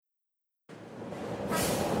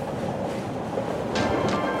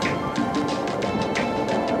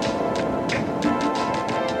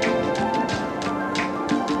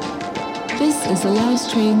is the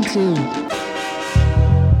last train to...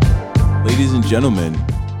 Ladies and gentlemen,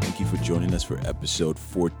 thank you for joining us for episode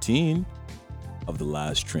 14 of the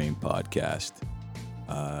Last Train podcast.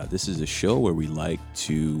 This is a show where we like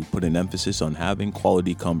to put an emphasis on having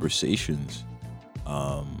quality conversations,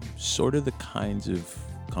 sort of the kinds of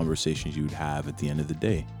conversations you would have at the end of the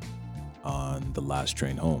day on the last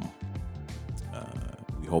train home.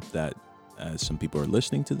 We hope that as some people are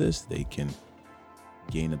listening to this, they can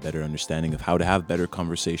gain a better understanding of how to have better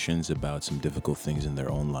conversations about some difficult things in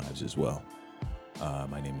their own lives as well.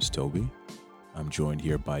 My name is Toby. I'm joined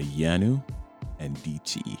here by Yanu and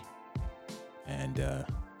DT. And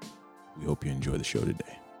we hope you enjoy the show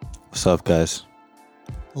today. What's up, guys?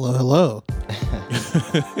 Hello.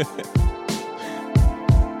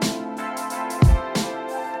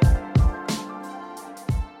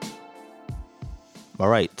 All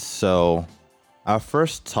right, so our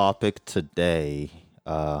first topic today,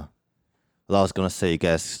 I was going to say you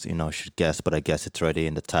guys, should guess, but I guess it's already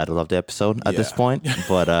in the title of the episode at this point.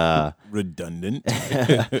 But Redundant.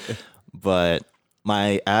 But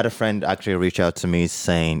I had a friend actually reach out to me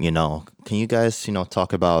saying, can you guys,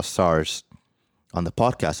 talk about SARS on the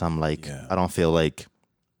podcast? I'm like, I don't feel like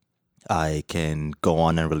I can go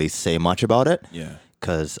on and really say much about it. Yeah.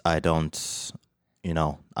 Because I don't,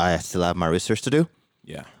 I still have my research to do.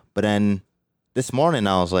 Yeah. But then this morning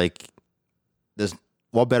I was like, there's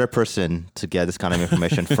what better person to get this kind of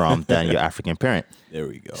information from than your African parent? There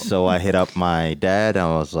we go. So I hit up my dad and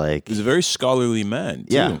I was like... He's a very scholarly man,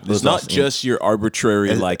 too. Yeah. It's not just your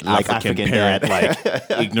arbitrary, African parent, dad.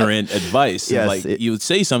 ignorant advice. Yes, you would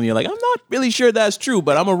say something, you're like, I'm not really sure that's true,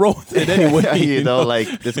 but I'm going to roll with it anyway.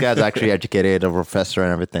 This guy's actually educated, a professor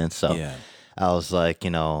and everything. So I was like,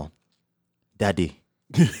 Daddy,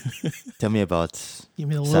 tell me about... Give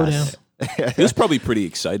me the lowdown. He was probably pretty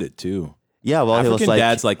excited, too. Yeah, well, African he was like...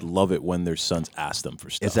 dads love it when their sons ask them for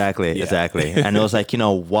stuff. Exactly. And it was like,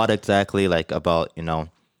 what exactly, about,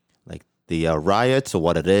 the riots or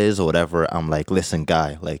what it is or whatever. I'm like, listen,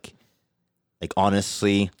 guy,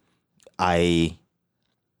 honestly, I'm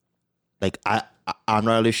not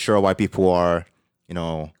really sure why people are,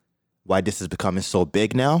 why this is becoming so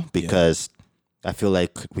big now, because I feel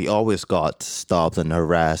like we always got stopped and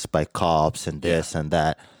harassed by cops and this and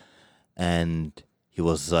that. And he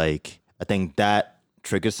was like... I think that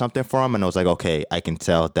triggered something for him, and I was like, okay, I can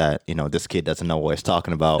tell that, this kid doesn't know what he's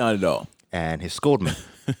talking about. Not at all. And he schooled me.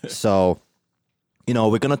 So,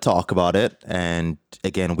 we're going to talk about it. And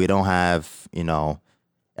again, we don't have,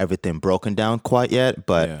 everything broken down quite yet,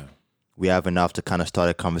 but we have enough to kind of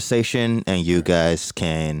start a conversation, and you guys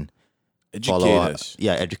can educate us.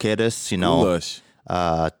 Yeah, educate us, School us.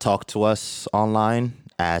 Talk to us online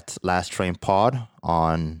at Last Train Pod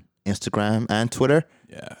on Instagram and Twitter.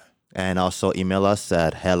 Yeah. And also email us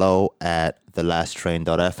at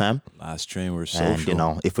hello@thelasttrain.fm. Last Train, we're social.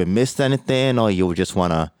 And, if we missed anything or you just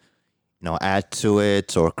want to, add to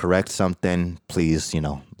it or correct something, please,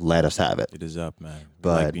 let us have it. It is up, man.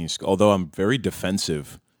 But although I'm very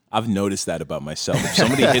defensive, I've noticed that about myself. If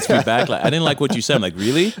somebody hits me back, I didn't like what you said. I'm like,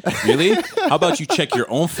 really? How about you check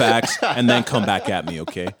your own facts and then come back at me,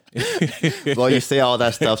 okay? Well, you say all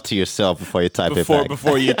that stuff to yourself before you type it back.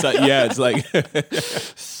 Before you type, it's like...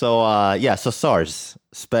 So SARS,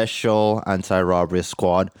 Special Anti-Robbery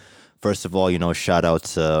Squad. First of all, shout out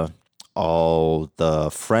to all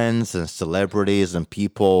the friends and celebrities and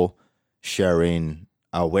people sharing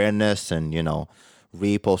awareness and,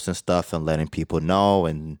 reposting stuff and letting people know.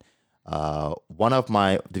 And one of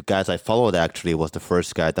the guys I followed actually was the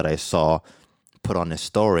first guy that I saw put on his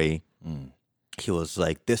story. He was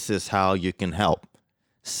like, this is how you can help.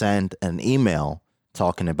 Send an email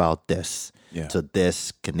talking about this to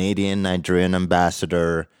this Canadian Nigerian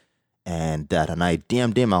ambassador and that. And I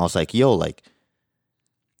DM'd him. I was like, yo,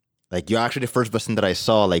 you're actually the first person that I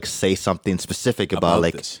saw say something specific about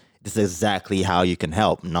this is exactly how you can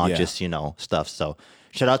help, not just, stuff. So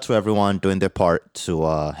shout out to everyone doing their part to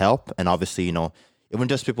help. And obviously, even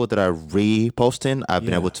just people that are reposting, I've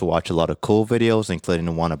been able to watch a lot of cool videos, including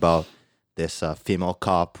the one about this female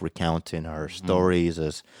cop recounting her stories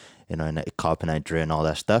as, a cop in Nigeria and all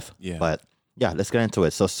that stuff. Yeah. But let's get into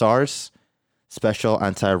it. So SARS, Special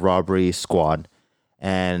Anti-Robbery Squad.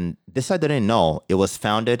 And this I didn't know. It was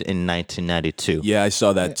founded in 1992. Yeah, I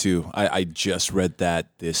saw that too. I just read that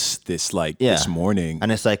this morning.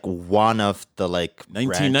 And it's one of the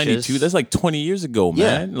 1992. Branches. That's 20 years ago,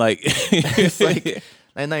 man. Yeah. It's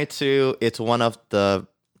 1992. It's one of the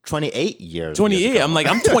 28 years. 28. I'm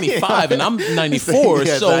I'm 25 and I'm 94.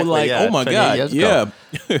 Yeah, so exactly, oh my God. Yeah.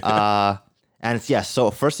 And so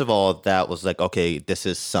first of all, that was okay, this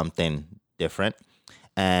is something different.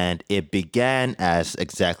 And it began as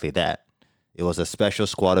exactly that. It was a special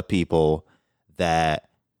squad of people that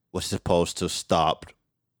was supposed to stop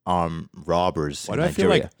armed robbers Why in do I feel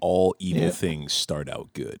Nigeria. like all evil things start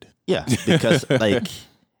out good? Yeah, because like,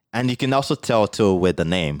 and you can also tell too with the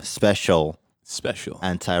name, Special Special.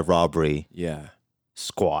 Anti-Robbery Yeah.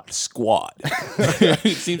 Squad. Squad. It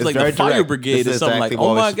seems It's like very the fire direct. brigade This is something exactly like, oh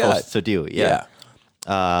what my we're supposed God. to do. Yeah.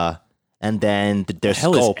 And then their The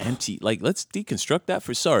hell scope. is let's deconstruct that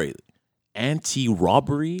for,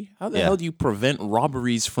 anti-robbery? How the Yeah. hell do you prevent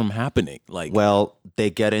robberies from happening? Like, Well, they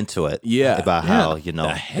get into it. Yeah. About how, you know,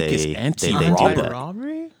 The heck is they do anti-robbery? that.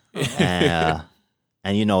 Robbery?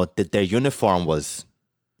 And you know, their uniform was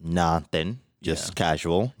nothing, just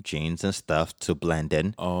casual jeans and stuff to blend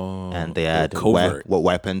in. oh, And they they're had covert.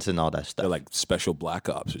 weapons and all that stuff. They're like special black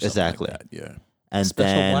ops or something Exactly. like that. Yeah. and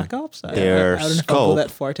Special then Black Ops? their I don't know if I'll go scope-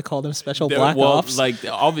 that far to call them Special They're- Black well, Ops. like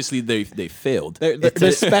obviously they failed.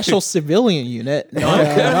 They're special civilian unit. Not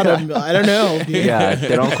I don't know. yeah,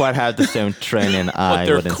 they don't quite have the same training. but I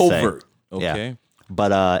they're wouldn't covert. say. Okay. Yeah.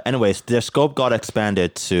 But anyways, their scope got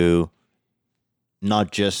expanded to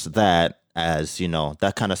not just that, as you know,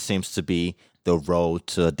 that kind of seems to be the road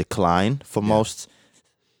to decline for most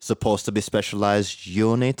supposed to be specialized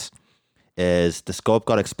unit. Is the scope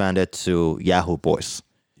got expanded to Yahoo Boys?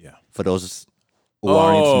 Yeah. For those who Oh.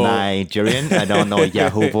 aren't Nigerian, I don't know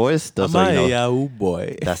Yahoo Boys. Those are, you know, Yahoo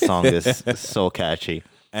boy. that song is so catchy.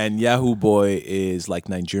 And Yahoo boy is like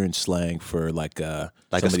Nigerian slang for like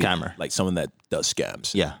Like somebody- a scammer. like someone that does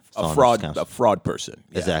scams. Yeah, a someone fraud, that scams. a fraud person.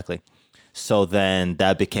 Yeah. Exactly. So then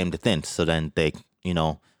that became the thing. So then they, you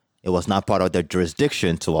know, it was not part of their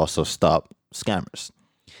jurisdiction to also stop scammers.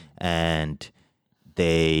 And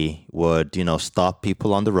they would, you know, stop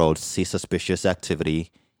people on the road, see suspicious activity,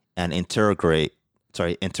 and interrogate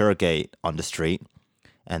on the street.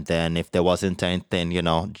 And then if there wasn't anything,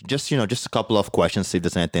 just a couple of questions, see if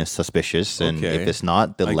there's anything suspicious. And Okay. if it's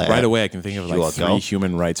not, they'll Like let right away, I can think of you like all 3 go.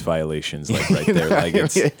 human rights violations, like right there. Like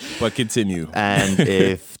it's. But continue. And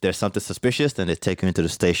if there's something suspicious, then they take you into the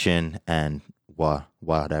station and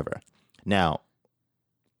whatever. Now,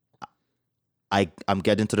 I'm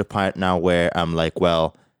getting to the part now where I'm like,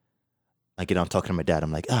 well, I'm talking to my dad.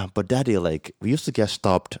 I'm like, but daddy, like we used to get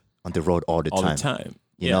stopped on the road all the All time. the time.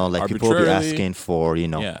 You know, like people will be arbitrarily. asking for,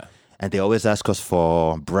 Yeah. and they always ask us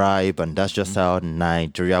for bribe, and that's just how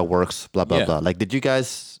Nigeria works, blah, blah, Yeah. blah. Like, did you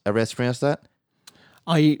guys ever experience that?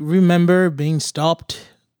 I remember being stopped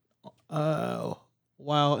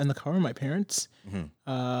while in the car with my parents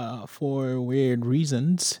for weird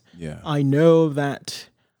reasons. Yeah. I know that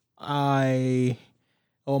my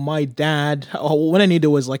dad, what I needed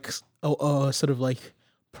was like a sort of like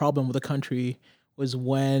problem with the country was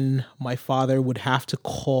when my father would have to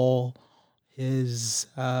call his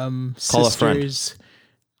friend. sister's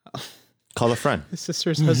Call a friend. his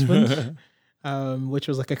sister's husband, which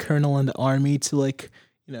was like a colonel in the army to like,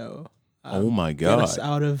 Oh my get us God.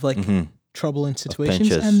 out of like troubling situations.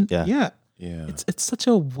 pinches, And yeah. Yeah. it's such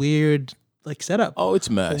a weird like setup. Oh, it's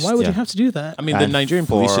messed. Why would you yeah. have to do that? I mean, the And Nigerian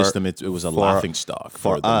police for- system, it was a for- laughing stock for,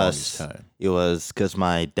 For the us, longest time. it was because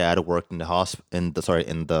my dad worked in the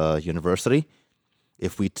in the university.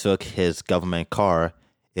 If we took his government car,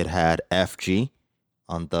 it had FG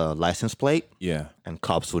on the license plate, Yeah. and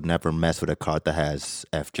cops would never mess with a car that has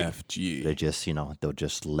FG. FG. They just, they'll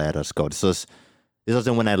just let us go. This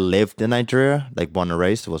wasn't when I lived in Nigeria, like born and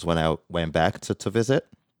raised. It was when I went back to visit.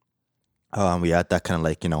 We had that kind of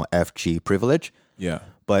like, FG privilege. Yeah.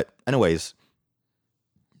 But anyways,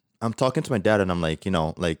 I'm talking to my dad and I'm like,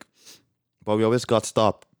 but we always got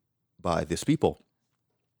stopped by these people.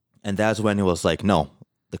 And that's when he was like, no,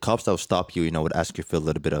 the cops that would stop you, would ask you for a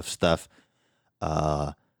little bit of stuff.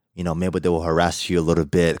 Maybe they will harass you a little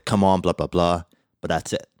bit. Come on, blah, blah, blah. But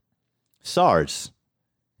that's it. SARS.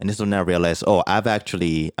 And this is when I realized,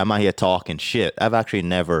 I'm out here talking shit. I've actually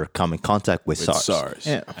never come in contact with With SARS. SARS.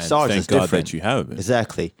 Yeah. And SARS thank is God different. that you haven't.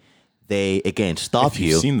 Exactly. They, again, stop If you.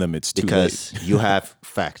 you've seen them, it's too because late. you have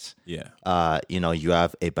facts. Yeah. You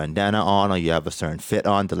have a bandana on or you have a certain fit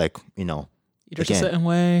on. They're like, You dress again, a certain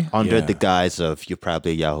way. under Yeah. the guise of you're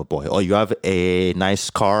probably a Yahoo boy. Or you have a nice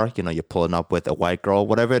car, you're pulling up with a white girl,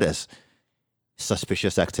 whatever it is.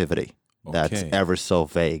 Suspicious activity. That's Okay. ever so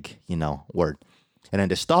vague, word. And then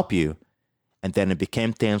they stop you. And then it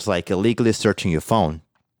became things like illegally searching your phone,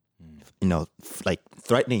 like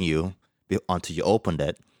threatening you until you opened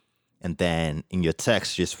it. And then in your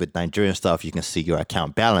text, just with Nigerian stuff, you can see your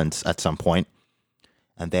account balance at some point.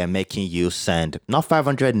 And they're making you send not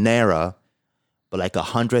 500 naira, but like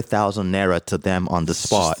 100,000 naira to them on the It's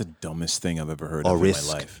spot, just the dumbest thing I've ever heard or of in risk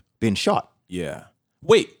my life. being shot. Yeah.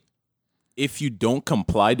 Wait. if you don't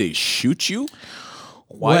comply, they shoot you?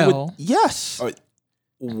 Why Well, Yes,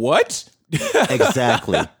 what?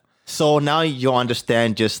 exactly. So now you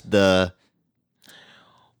understand just the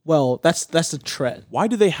that's the threat. Why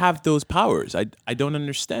do they have those powers? I don't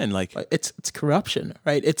understand. Like, It's corruption,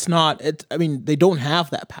 right? It's not. I mean, they don't have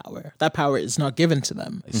that power. That power is not given to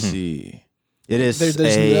them. I see. it is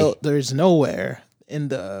There's nowhere in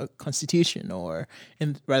the Constitution or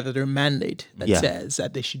in rather their mandate that Yeah. says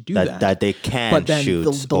that they should do that. that they can But then shoot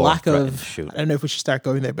the or lack threaten of to shoot. I don't know if we should start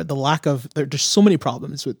going there, but the lack of there's so many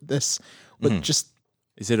problems with this, with just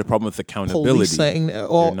Is it a problem with accountability? policing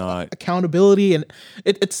or You're not- accountability, and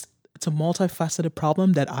it's a multifaceted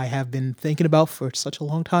problem that I have been thinking about for such a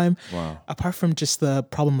long time. Wow. Apart from just the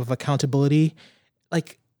problem of accountability,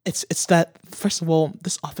 like it's that first of all,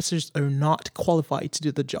 these officers are not qualified to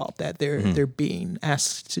do the job that they're being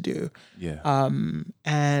asked to do, Yeah.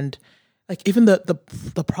 and like even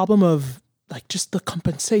the problem of like just the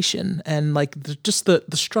compensation and like just the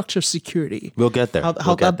structure of security. We'll get there. How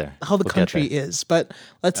We'll get there. how the We'll get country there. is, but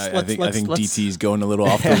let's I think let's DT's going a little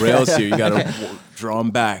off the rails here. You got to draw him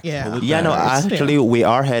back. Yeah. Pull it Yeah, back. no, It's- actually, we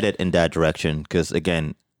are headed in that direction because,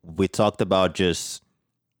 again, we talked about just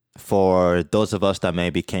for those of us that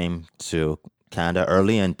maybe came to Canada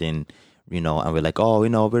early and then, and we're like, oh, we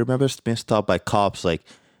remember being stopped by cops. Like,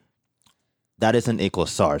 that isn't equal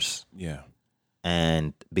SARS. Yeah.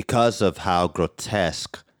 And because of how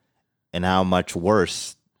grotesque and how much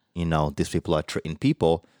worse, these people are treating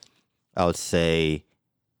people, I would say,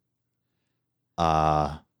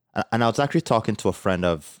 and I was actually talking to a friend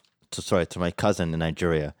to my cousin in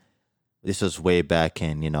Nigeria. This was way back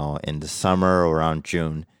in the summer or around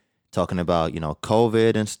June, talking about,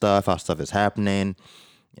 COVID and stuff, how stuff is happening.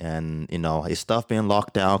 And, is stuff being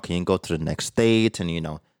locked down? Can you go to the next state? And,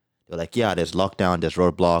 they're like, yeah, there's lockdown, there's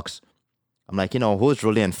roadblocks. I'm like, who's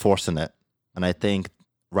really enforcing it? And I think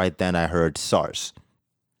right then I heard SARS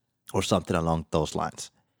or something along those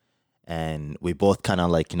lines. And we both kind of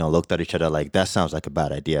like, looked at each other like, that sounds like a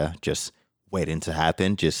bad idea. Just waiting to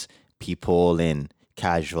happen. Just people in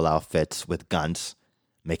casual outfits with guns,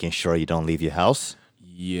 making sure you don't leave your house.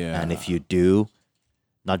 Yeah. And if you do,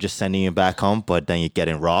 not just sending you back home, but then you're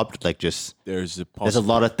getting robbed. Like there's a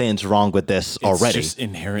lot of things wrong with this already. It's just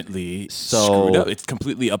inherently So- screwed up. It's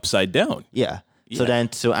completely upside down. Yeah. So Yeah. then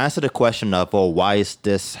to answer the question of, why is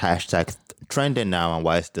this hashtag trending now and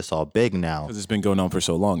why is this all big now? Because it's been going on for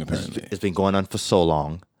so long, apparently. It's been going on for so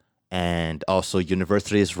long. And also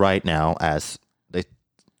universities right now, as they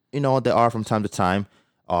are from time to time,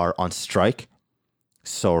 are on strike.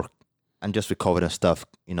 So, and just with COVID and stuff,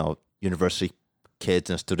 university kids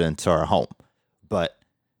and students are at home. But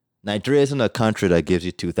Nigeria isn't a country that gives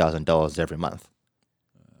you $2,000 every month.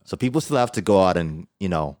 So people still have to go out and,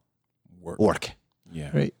 work,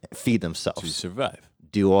 Yeah. right. feed To themselves, survive.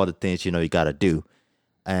 do all the things, you got to do.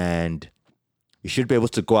 And you should be able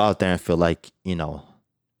to go out there and feel like,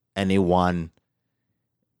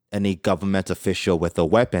 any government official with a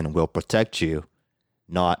weapon will protect you,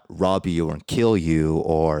 not rob you and kill you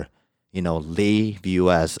or, leave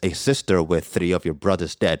you as a sister with 3 of your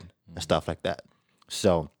brothers dead and stuff like that.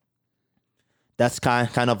 So that's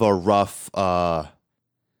kind of a rough,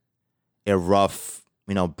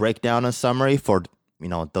 breakdown and summary for,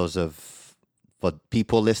 for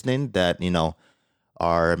people listening that,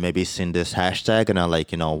 are maybe seeing this hashtag and are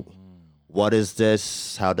like, what is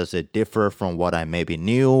this? How does it differ from what I maybe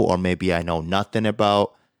knew? Or maybe I know nothing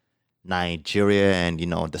about Nigeria and,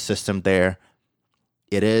 the system there.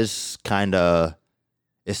 It is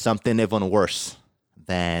it's something even worse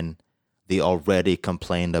than the already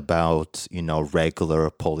complained about, regular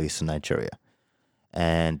police in Nigeria.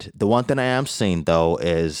 And the one thing I am seeing, though,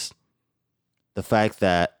 is the fact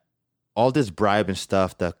that all this bribe and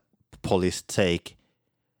stuff that police take,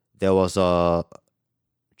 there was a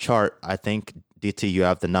chart, I think, DT, you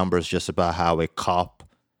have the numbers just about how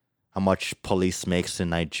much police makes in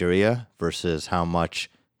Nigeria versus how much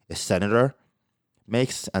a senator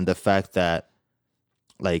makes. And the fact that,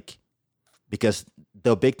 because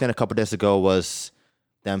the big thing a couple of days ago was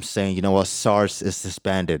them saying, SARS is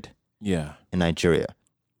disbanded Yeah. in Nigeria,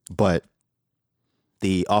 but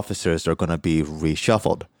the officers are going to be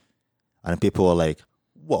reshuffled. And people are like,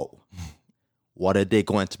 whoa, what are they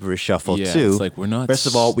going to be reshuffled Yeah. to? It's like, we're not. First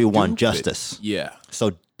of all, we want stupid. justice. Yeah.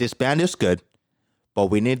 So disband is good, but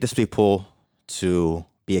we need these people to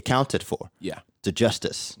be accounted for, Yeah. to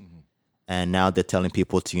justice. And now they're telling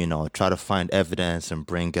people to, try to find evidence and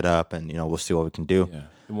bring it up and, we'll see what we can do. Yeah.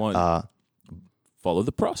 They want follow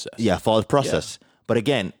the process. Yeah, follow the process. But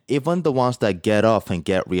again, even the ones that get off and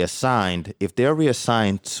get reassigned, if they're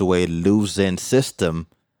reassigned to a losing system,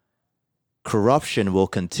 corruption will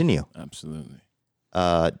continue. Absolutely.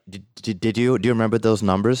 Do you remember those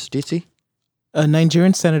numbers, DC? A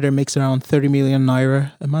Nigerian senator makes around 30 million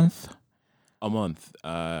naira a month. A month.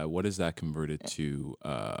 What is that converted to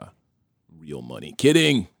real money?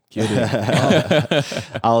 Kidding.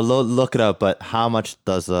 I'll look it up. But how much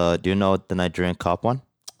does do you know the Nigerian cop one?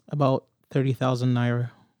 About 30,000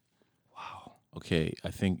 naira. Okay,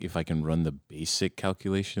 I think if I can run the basic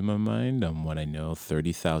calculation in my mind on what I know,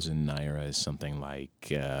 30,000 naira is something like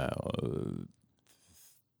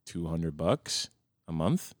 $200 a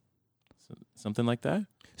month, something like that.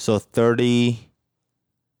 So 30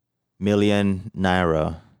 million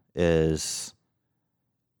naira is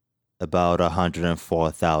about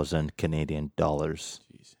 104,000 Canadian dollars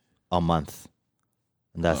Jeez. a month,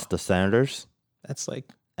 and that's the senators. That's like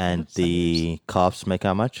And the cops make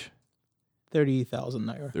how much? 30,000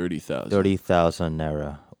 naira. 30,000. 30,000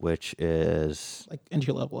 naira, which is Like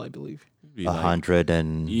entry level, I believe. Be like- 100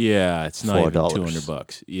 and Yeah, it's not even $4.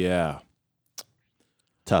 $200. Yeah.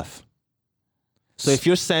 tough. So if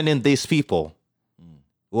you're sending these people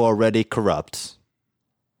who are already corrupt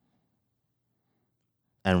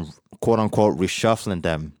and quote unquote reshuffling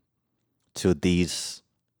them to these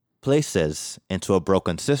places into a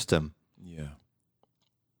broken system Yeah.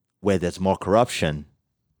 where there's more corruption,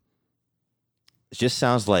 it just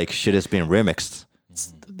sounds like shit is being remixed.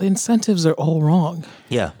 The incentives are all wrong,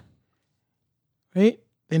 Yeah. right?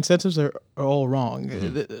 The incentives are all wrong.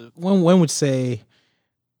 One would say,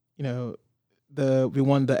 you know, we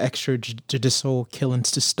want the extra judicial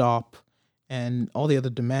killings to stop and all the other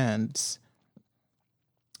demands.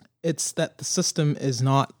 It's that the system is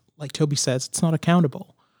not, like Toby says, it's not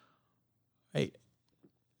accountable, right?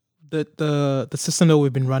 The system that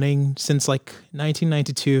we've been running since like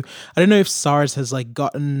 1992. I don't know if SARS has like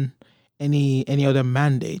gotten any other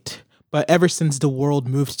mandate, but ever since the world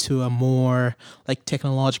moved to a more like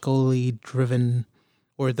technologically driven,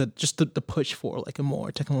 or the push for like a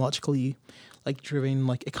more technologically like driven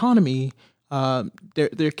like economy, there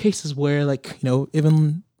are cases where like, you know,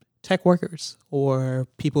 even tech workers or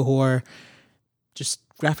people who are just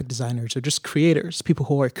graphic designers or just creators, people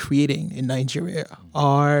who are creating in Nigeria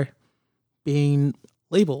are being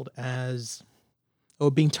labeled as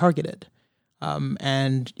or being targeted.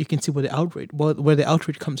 And you can see where the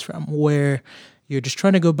outrage comes from, where you're just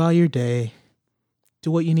trying to go by your day,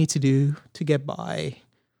 do what you need to do to get by,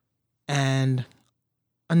 and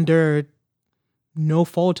under no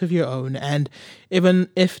fault of your own. And even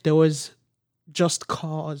if there was just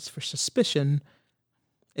cause for suspicion,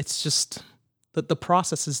 it's just that the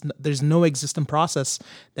process is, there's no existing process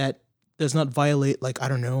that does not violate, like, I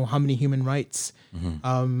don't know how many human rights.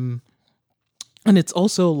 And it's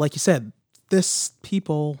also, like you said, these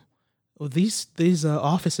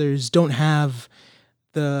officers don't have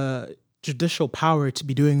the judicial power to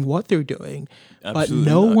be doing what they're doing. Absolutely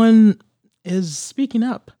but no not. one is speaking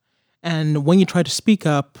up. And when you try to speak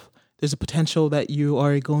up, there's a potential that you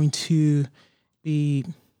are going to be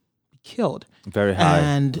killed. Very high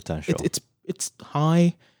And potential. it's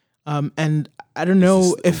high. And I don't know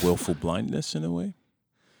Is this if a willful blindness in a way?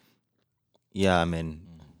 Yeah, I mean,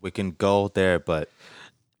 we can go there, but,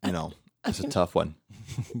 you know, it's a tough one.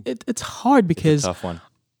 it's hard because Tough one.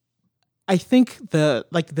 I think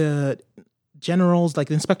the generals, like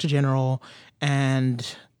the inspector general and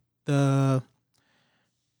the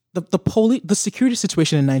police, the security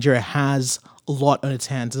situation in Nigeria has a lot on its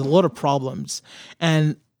hands. There's a lot of problems,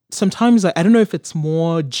 and sometimes I don't know if it's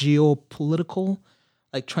more geopolitical,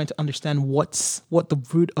 like trying to understand what the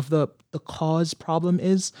root of the cause problem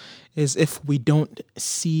is if we don't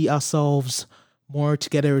see ourselves more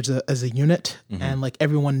together as a unit, and like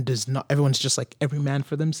everyone's just like every man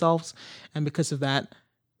for themselves, and because of that,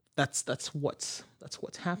 that's what's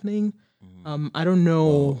happening. I don't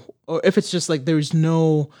know, or if it's just like there's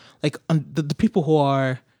no like the people who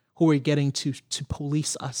are getting to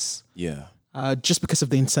police us, Yeah. just because of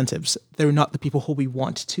the incentives, they're not the people who we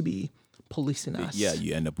want to be policing us. Yeah,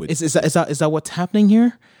 you end up with... Is that what's happening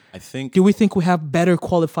here? I think... Do we think we have better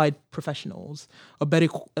qualified professionals, a better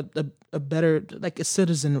like a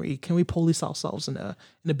citizenry? Can we police ourselves in a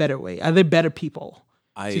better way? Are there better people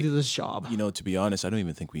to do this job? You know, to be honest, I don't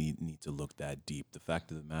even think we need to look that deep. The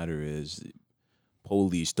fact of the matter is,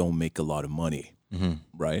 police don't make a lot of money,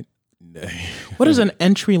 right? What does an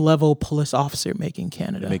entry level police officer make in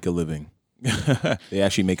Canada? Make a living. They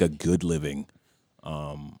actually make a good living.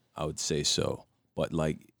 I would say so. But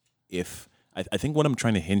like, I think what I'm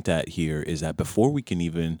trying to hint at here is that before we can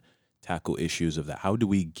even tackle issues of that, how do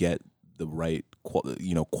we get right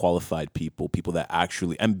qualified people that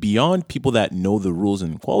actually, and beyond people that know the rules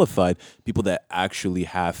and qualified, people that actually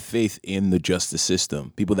have faith in the justice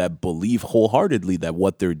system, people that believe wholeheartedly that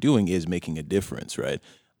what they're doing is making a difference, right?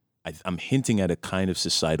 I'm hinting at a kind of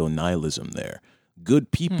societal nihilism there.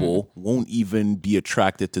 Good people won't even be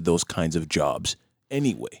attracted to those kinds of jobs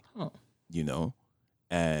anyway,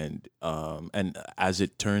 and as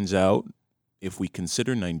it turns out, if we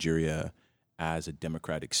consider Nigeria as a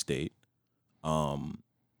democratic state,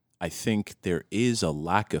 I think there is a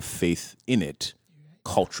lack of faith in it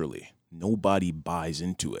culturally. Nobody buys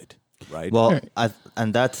into it, right? Well,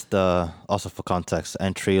 and that's also for context,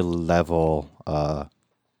 entry level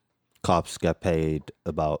cops get paid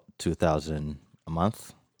about $2,000 a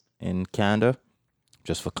month in Canada,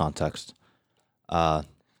 just for context.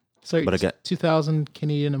 Sorry, but again, 2,000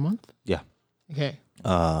 Canadian a month? Yeah. Okay.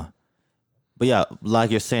 But yeah,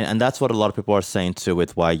 like you're saying, and that's what a lot of people are saying too,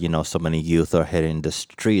 with why so many youth are hitting the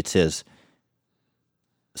streets, is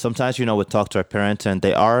sometimes we talk to our parents and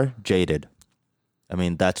they are jaded. I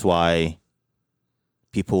mean, that's why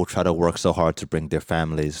people try to work so hard to bring their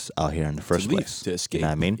families out here in the first place. To escape. You know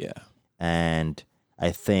what I mean? Yeah. And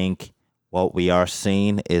I think what we are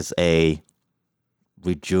seeing is a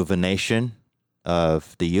rejuvenation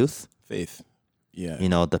of the youth. Faith. Yeah.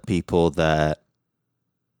 The people that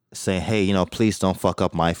say, hey, please don't fuck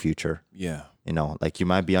up my future. Yeah. Like you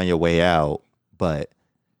might be on your way out, but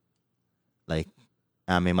like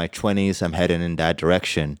I'm in my 20s, I'm heading in that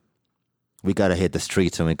direction. We got to hit the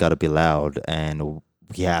streets and we got to be loud, and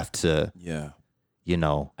we have to,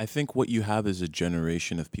 I think what you have is a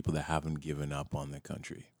generation of people that haven't given up on the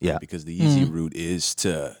country. Yeah. Because the easy route is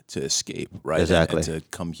to escape, right? Exactly. And to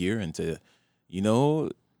come here and to, do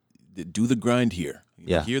the grind here.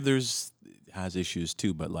 Yeah. Here has issues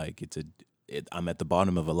too, but like I'm at the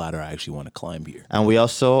bottom of a ladder I actually want to climb here. And we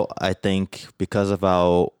also, I think, because of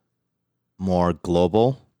how more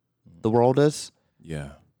global the world is, you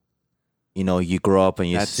grow up and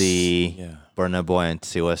you see Burna Boy and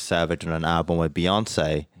Tiwa Savage on an album with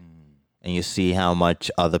Beyonce, and you see how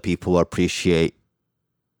much other people appreciate,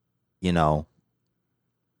 your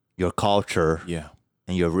culture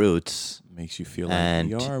and your roots. Makes you feel like and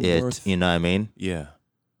we are it, worth. you know what I mean? Yeah.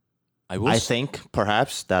 I think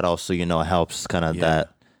perhaps that also, helps kind of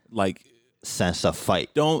that like sense of fight.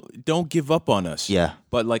 Don't give up on us. Yeah.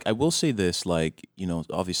 But like I will say this, like,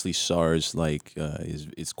 obviously SARS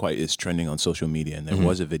is trending on social media, and there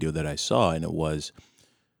was a video that I saw, and it was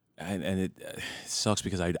and it sucks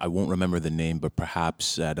because I won't remember the name, but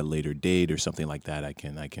perhaps at a later date or something like that I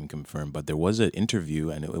can confirm. But there was an interview,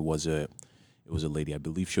 and it was a lady, I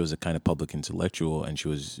believe she was a kind of public intellectual, and she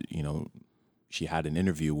was, she had an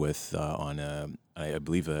interview with I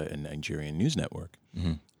believe a Nigerian news network.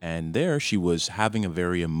 And there she was having a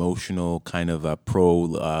very emotional kind of a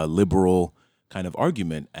pro-liberal kind of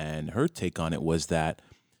argument. And her take on it was that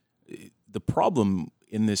the problem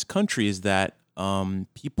in this country is that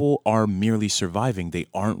people are merely surviving. They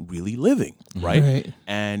aren't really living, right?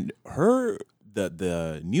 And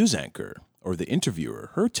the news anchor or the interviewer,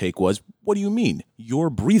 her take was, what do you mean? You're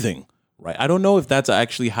breathing. Right. I don't know if that's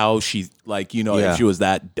actually how she, if she was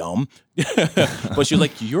that dumb, but she was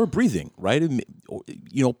like, you're breathing, right?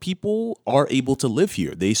 People are able to live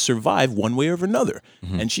here. They survive one way or another.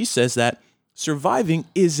 And she says that surviving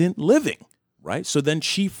isn't living, right? So then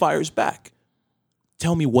she fires back.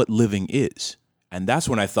 Tell me what living is. And that's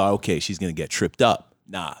when I thought, okay, she's going to get tripped up.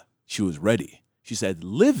 Nah, she was ready. She said,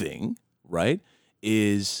 living, right,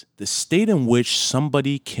 is the state in which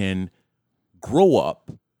somebody can grow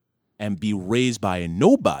up and be raised by a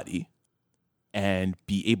nobody and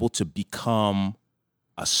be able to become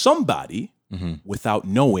a somebody without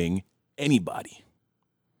knowing anybody.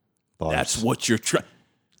 Bars. That's what you're trying.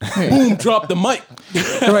 Boom, drop the mic.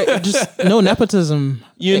 Right, just no nepotism.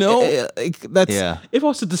 That's if I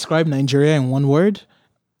was to describe Nigeria in one word,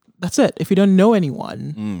 that's it. If you don't know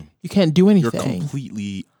anyone, you can't do anything. You're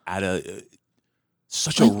completely at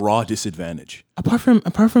such a raw disadvantage. Apart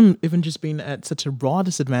from even just being at such a raw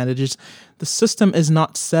disadvantage, the system is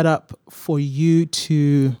not set up for you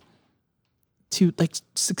to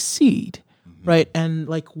succeed, right? And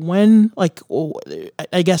I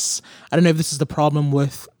guess I don't know if this is the problem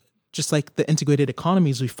with just like the integrated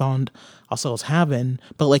economies we found ourselves having,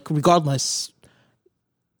 but regardless,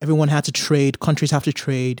 everyone had to trade. Countries have to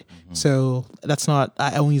trade, so that's not.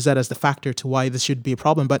 I won't use that as the factor to why this should be a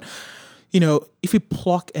problem, but. If you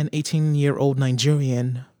pluck an 18-year-old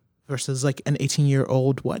Nigerian versus an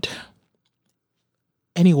 18-year-old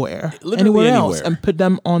anywhere else, and put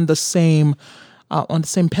them on the same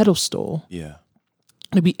pedestal,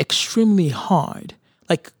 it'd be extremely hard.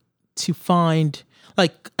 to find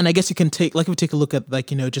like, and I guess you can take like if we take a look at like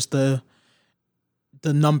just the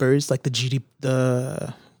numbers like the GDP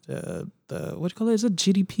the what do you call it? Is it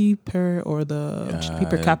GDP per or the GDP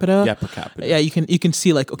per capita? Yeah, per capita. Yeah, you can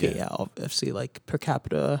see like obviously like per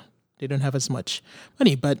capita they don't have as much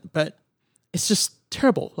money, but it's just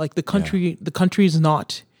terrible. Like the country is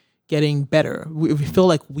not getting better. We feel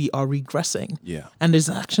like we are regressing. Yeah. And there's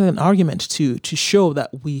actually an argument to show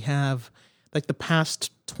that we have like the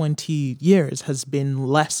past 20 years has been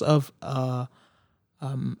less of less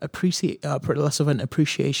of an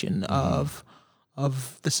appreciation of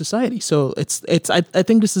the society. So it's I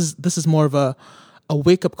think this is more of a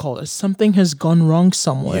wake up call. Something has gone wrong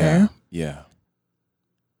somewhere. Yeah.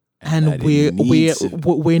 And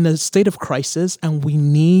we're in a state of crisis, and we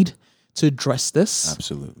need to address this.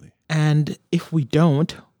 Absolutely. And if we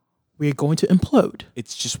don't, we're going to implode.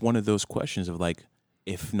 It's just one of those questions of like,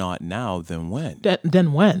 if not now, then when?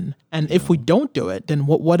 Then when? And if we don't do it, then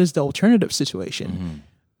what is the alternative situation? Mm-hmm.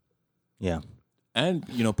 Yeah. And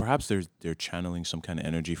perhaps they're channeling some kind of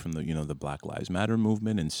energy from the the Black Lives Matter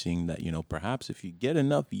movement, and seeing that perhaps if you get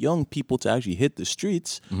enough young people to actually hit the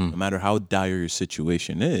streets, no matter how dire your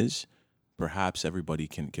situation is, perhaps everybody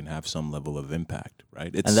can have some level of impact,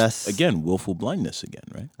 right? It's, and that's again, willful blindness again,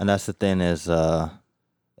 right? And that's the thing is an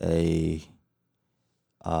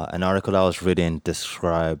article I was reading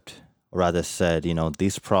described, or rather said,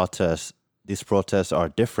 these protests are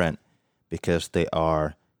different because they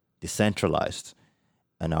are decentralized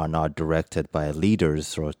and are not directed by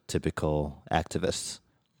leaders or typical activists.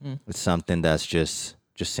 It's something that's just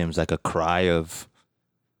seems like a cry of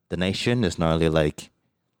the nation. It's not really like,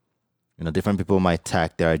 different people might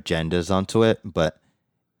tack their agendas onto it, but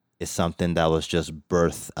it's something that was just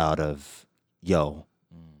birthed out of,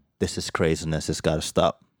 this is craziness. It's got to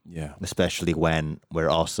stop. Yeah. Especially when we're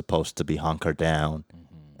all supposed to be hunkered down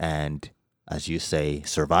and, as you say,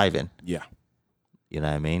 surviving. Yeah. You know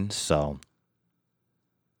what I mean? So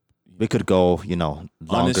we could go, longer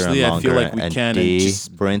Honestly, and I feel longer like we and can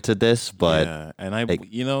deeper into this, but yeah. And I,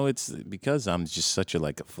 it's because I'm just such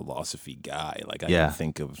a philosophy guy. Like I can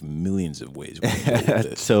think of millions of ways we can go with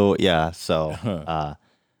this.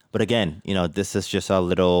 But again, this is just a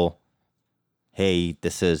little. Hey,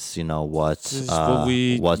 this is what's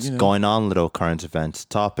going on, little current events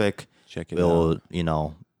topic. Check it we'll, out. Be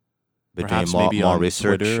doing Perhaps more maybe on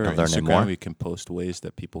research Twitter and or learning Instagram, more. we can post ways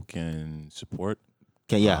that people can support.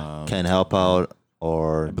 Can help out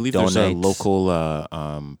or I believe donate. there's a local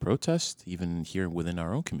protest even here within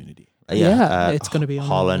our own community. It's going to be on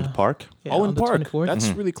Holland Park. Holland Park. 24th. That's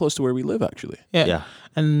really close to where we live, actually. Yeah.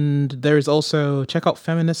 And there's also, check out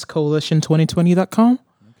feministcoalition2020.com.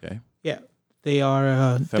 Okay. Yeah. They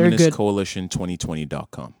are they're good.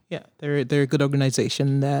 Feministcoalition2020.com. Yeah, they're a good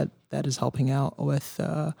organization that is helping out with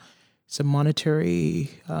some monetary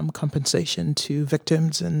compensation to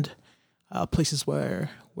victims and places where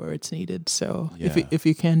it's needed. So if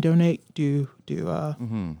you can donate, do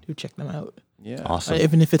check them out. Yeah, awesome.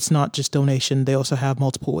 Even if it's not just donation, they also have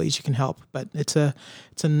multiple ways you can help. But it's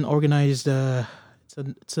an organized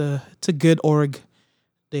it's a good org.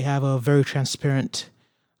 They have a very transparent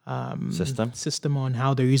system on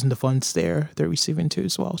how they're using the funds they're receiving too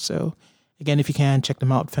as well. So again, if you can, check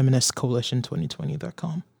them out,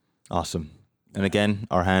 feministcoalition2020.com. Awesome. And again,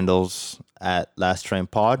 our handles at Last Train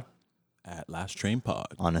Pod. At Last Train Pod.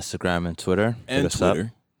 On Instagram and Twitter. And Hit us Twitter. Up.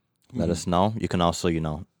 Let us know. You can also,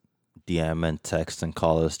 DM and text and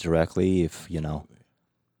call us directly if, you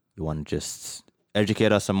want to just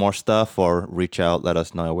educate us on more stuff or reach out, let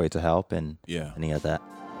us know a way to help and any of that.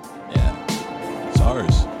 Yeah. It's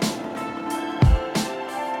ours.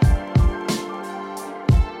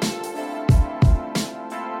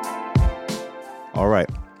 All right.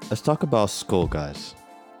 Let's talk about school, guys.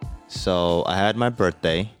 So I had my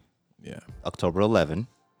birthday. Yeah. October 11.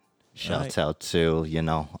 Shout out to,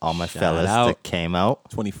 all my Shout fellas out. that came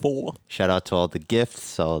out. 24. Shout out to all the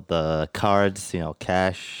gifts, all the cards,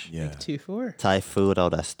 cash, Yeah. 2-4. Thai food, all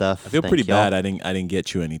that stuff. I feel Thank pretty y'all. bad. I didn't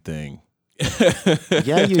get you anything.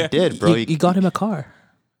 Yeah, you did, bro. You got him a car.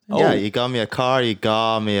 Yeah, you got me a car. You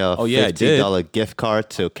got me a $50 gift card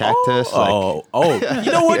to Cactus. You know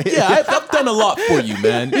what? Yeah, I've done a lot for you,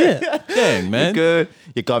 man. Yeah. Dang, man. Good.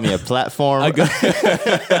 You got me a platform.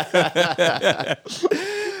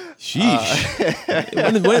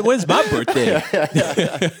 Sheesh. When's my birthday?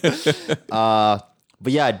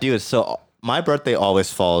 But yeah, dude. So my birthday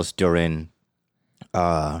always falls during,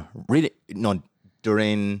 during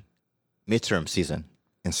midterm season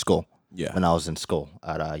in school. Yeah. When I was in school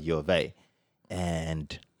at U of A,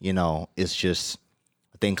 and it's just,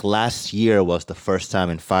 I think last year was the first time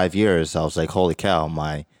in 5 years I was like, holy cow,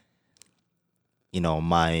 my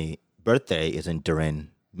my birthday isn't during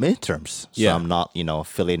midterms, so Yeah. I'm not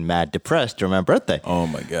feeling mad depressed during my birthday. Oh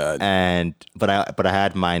my God. But I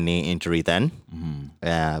had my knee injury then.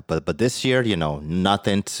 But this year,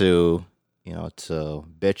 nothing to to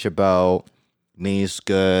bitch about. Knee's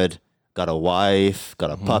good. Got a wife.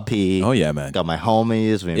 Got a puppy. Oh yeah, man. Got my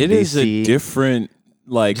homies. We're in It is a BC. different,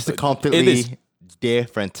 like, Just a it completely is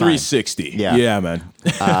different time. 360. Yeah. Yeah, man.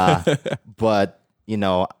 But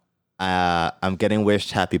I'm getting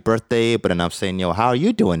wished happy birthday, but then I'm saying, yo, how are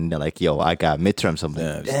you doing? They're like, yo, I got midterms. I'm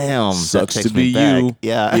like, damn, Sucks that to takes me be back. you.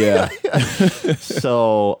 Yeah. Yeah.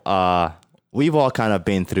 So we've all kind of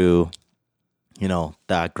been through,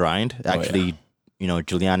 that grind. Actually,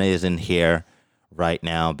 Juliana isn't here right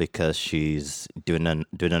now because she's doing an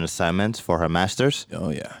assignment for her master's. Oh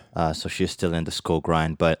yeah. So she's still in the school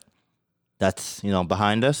grind, but that's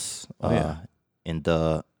behind us. yeah. In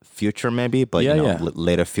the future, maybe, but Yeah, yeah.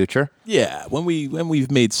 later future. Yeah. When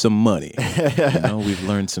we've made some money, we've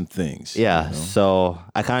learned some things. Yeah. So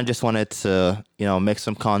I kind of just wanted to make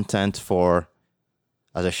some content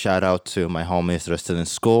as a shout out to my homies that are still in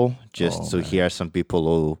school, just to hear some people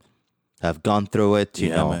who have gone through it.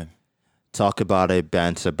 Man. Talk about it,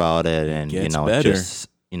 bant about it, and Gets better. just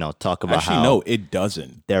talk about Actually, how no, it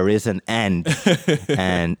doesn't. there is an end.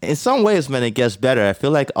 And in some ways, when it gets better, I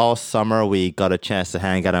feel like all summer we got a chance to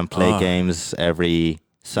hang out and play games every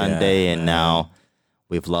Sunday, and now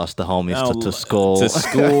we've lost the homies to school. To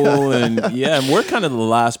school, and and we're kind of the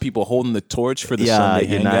last people holding the torch for the Sunday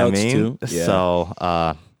hangouts too.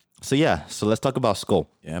 Yeah. So let's talk about school.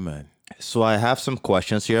 Yeah, man. So I have some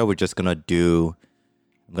questions here. I'm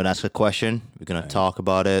gonna ask a question. We're gonna talk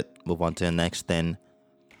about it, move on to the next thing.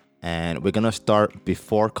 And we're going to start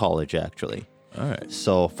before college, actually. All right.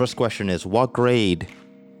 So first question is, what grade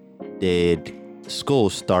did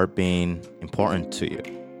school start being important to you?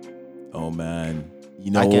 Oh, man.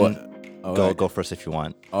 You know I can what? go first if you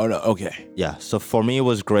want. Oh, no. Okay. Yeah. So for me, it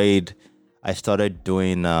was I started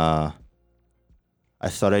doing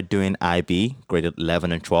IB, grade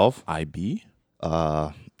 11 and 12. IB?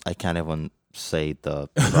 I can't even say the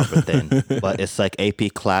proper thing, but it's like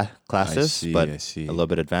AP classes, but I see. a little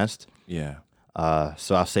bit advanced. Yeah.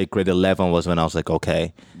 So I'll say grade 11 was when I was like,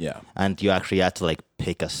 okay. Yeah. And you actually had to like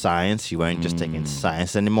pick a science. You weren't just taking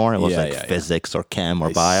science anymore. It was physics or chem or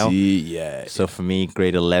bio. Yeah. So for me,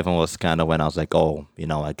 grade 11 was kind of when I was like, oh,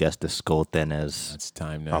 I guess the school thing is It's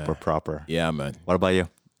time now. proper. Yeah, man. What about you?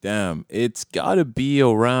 Damn. It's got to be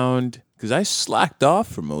around, because I slacked off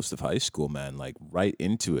for most of high school, man, like right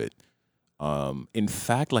into it. In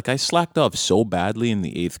fact, like I slacked off so badly in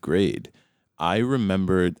the 8th grade. I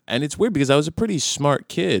remembered, and it's weird because I was a pretty smart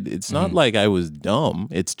kid. It's not like I was dumb.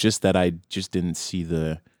 It's just that I just didn't see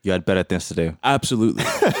You had better things to do. Absolutely.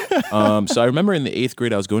 So I remember in the 8th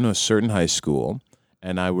grade, I was going to a certain high school,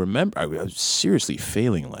 and I remember I was seriously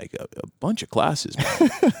failing like a bunch of classes.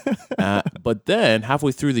 But then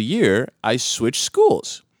halfway through the year, I switched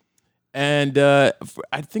schools. And I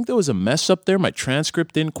think there was a mess up there. My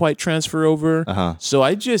transcript didn't quite transfer over. So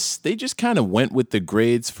they just kind of went with the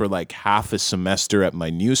grades for like half a semester at my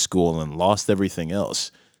new school and lost everything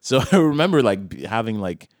else. So I remember like having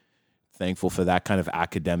like thankful for that kind of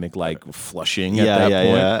academic like flushing at that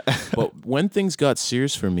point. Yeah. But when things got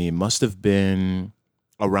serious for me, it must have been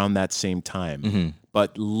around that same time.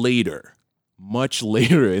 But later. Much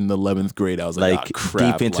later in the 11th grade, I was like, oh,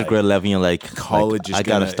 crap, deep into like, grade 11, you're like, college is I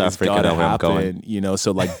gotta start figuring out where I'm going.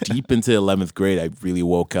 So like deep into 11th grade, I really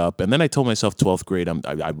woke up, and then I told myself 12th grade,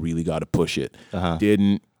 I really got to push it.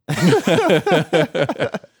 Didn't.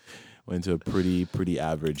 Went to a pretty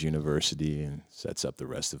average university, and sets up the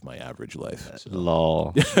rest of my average life. So.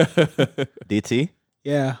 Lol. DT?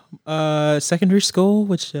 Yeah. Secondary school,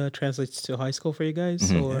 which translates to high school for you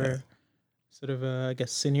guys, or sort of, I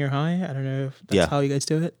guess, senior high. I don't know if that's how you guys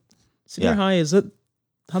do it. Senior high, is it?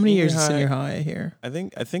 How many years is senior high here? I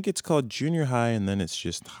think it's called junior high, and then it's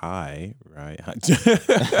just high, right? Okay.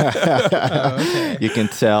 You can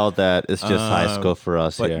tell that it's just high school for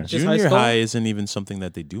us but here. Junior high isn't even something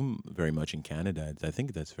that they do very much in Canada. I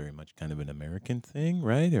think that's very much kind of an American thing,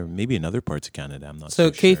 right? Or maybe in other parts of Canada. I'm not so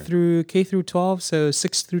K sure. K through 12. So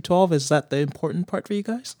 6 through 12, is that the important part for you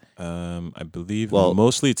guys? I believe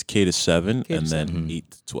mostly it's K to 7 and then 8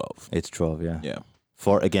 to 12. 8 to 12, yeah. Yeah.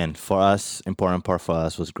 For us, important part for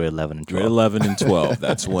us was grade 11 and 12. Grade 11 and 12.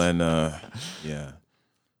 That's when, yeah.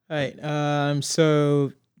 All right.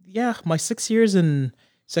 So, yeah, my 6 years in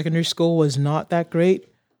secondary school was not that great.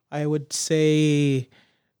 I would say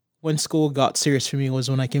when school got serious for me was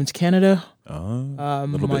when I came to Canada. A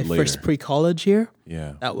little bit later. First pre-college year.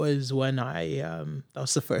 Yeah. That was when that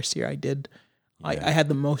was the first year I did I had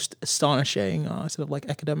the most astonishing sort of like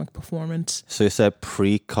academic performance. So you said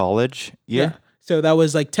pre-college year? So that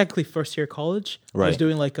was like technically first year college. I was Right.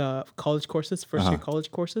 doing like college courses, first year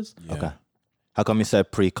college courses. Yeah. Okay. How come you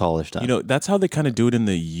said pre-college then? You know, that's how they kind of do it in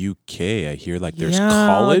the UK. I hear like there's Yeah,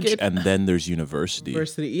 college like and then there's university.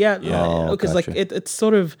 University, yeah, Oh, because like gotcha. it's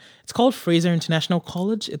sort of it's called Fraser International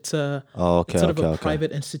College. It's a Oh, okay, it's sort okay, of a okay.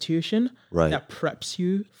 private institution Right. that preps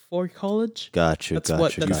you for college. Got you, That's got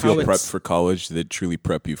what- you. Do you that's got feel how you. prepped it's- for college? Did it truly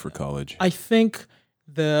prep you for college? I think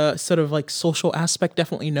the sort of like social aspect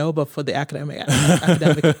definitely no, but for the academic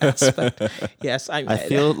aspect, yes. I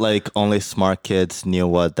feel like only smart kids knew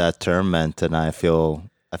what that term meant, and I feel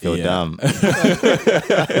Yeah. dumb.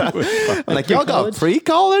 I'm like, y'all got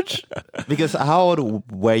pre-college? Because how old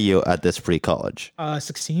were you at this pre-college?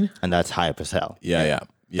 16. And that's hype as hell. Yeah.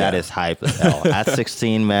 That is hype as hell. At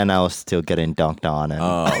 16, man, I was still getting dunked on. And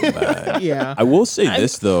Oh man. Yeah. I will say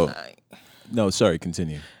this though. No, sorry.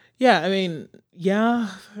 Continue. Yeah, I mean, yeah.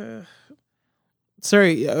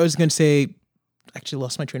 Sorry, I was going to say, actually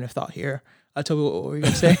lost my train of thought here. Toby, what were you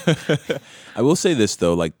going to say? I will say this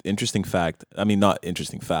though, like interesting fact. I mean, not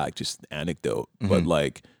interesting fact, just anecdote. But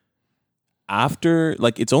like after,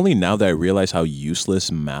 like it's only now that I realize how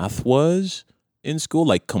useless math was in school,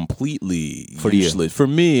 like completely For you. useless. For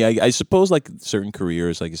me, I suppose like certain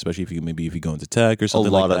careers, like especially if you go into tech or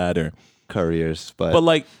something lot like of- that, or careers, but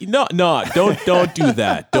like no, don't do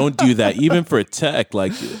that. Don't do that. Even for tech,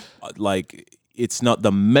 like it's not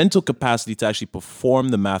the mental capacity to actually perform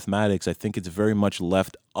the mathematics. I think it's very much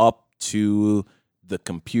left up to the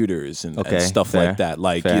computers and Okay, stuff fair, like that.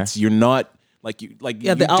 Like fair. you're not like the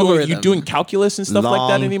you're algorithm. doing calculus and stuff like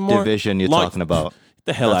that long anymore. division you're Long- talking about. Get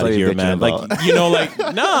the hell That's out of what you're here, man. bitching Like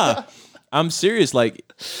like nah. I'm serious. Like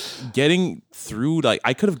getting through, like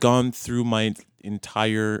I could have gone through my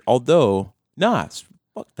entire. Although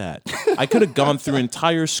fuck that. I could have gone through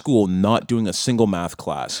entire school not doing a single math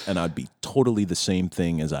class, and I'd be totally the same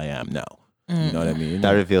thing as I am now. You know what I mean?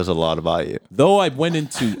 That reveals a lot about you. Though I went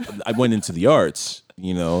into the arts,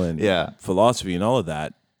 you know, and Yeah. philosophy and all of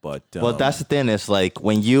that. But Well, that's the thing is like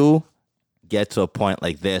when you get to a point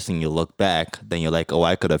like this and you look back, then you're like, oh,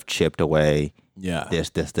 I could have chipped away yeah,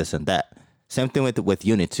 this, and that. Same thing with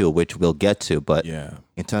uni too, which we'll get to. But yeah,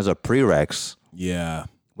 in terms of prereqs, yeah,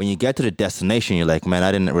 when you get to the destination, you're like, man,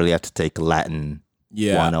 I didn't really have to take Latin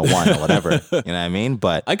yeah. 101 or whatever. You know what I mean?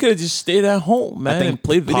 But I could have just stayed at home, man, and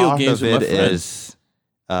played video part games of with my it friends. is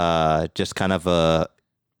just kind of a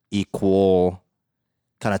equal,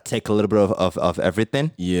 kind of take a little bit of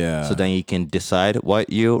everything. Yeah. So then you can decide what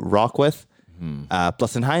you rock with. Mm-hmm.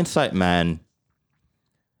 Plus, in hindsight, man,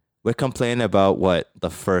 we're complaining about what the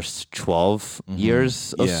first 12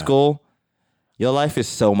 years of Mm-hmm. Yeah. school. Your life is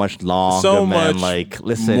so much longer, so man. much Like,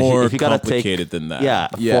 listen, more if you gotta take, complicated than that. yeah,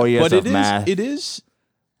 4 years but of it is, math.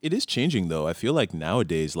 It is changing though. I feel like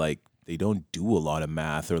nowadays, like they don't do a lot of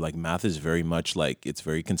math, or like math is very much like it's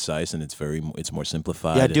very concise and it's more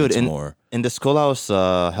simplified. yeah, and dude. it's In, more in the school I was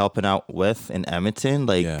helping out with in Edmonton,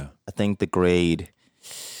 like Yeah. I think the grade,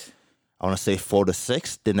 I want to say 4 to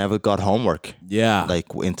 6, they never got homework. yeah, Like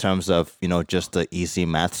in terms of just the easy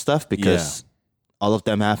math stuff because all of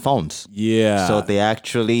them have phones. yeah. So they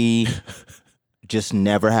actually just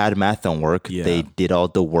never had math homework. Yeah. They did all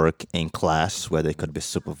the work in class where they could be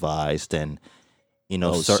supervised and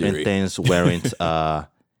Oh, certain Siri. things weren't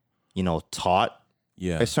taught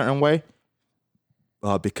yeah, a certain way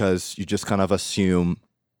because you just kind of assume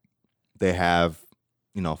they have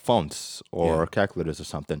phones or Yeah. calculators or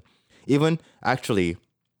something. Even actually,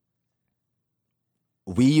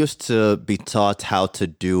 we used to be taught how to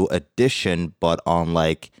do addition, but on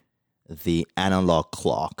like the analog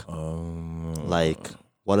clock. Like,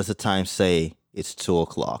 what does the time say? It's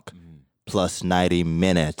 2:00 plus 90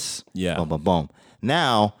 minutes. yeah, Boom, boom, boom.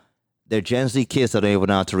 Now, they're Gen Z kids that don't even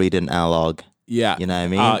know how to read an analog. yeah. You know what I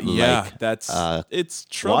mean? Yeah, Like, that's it's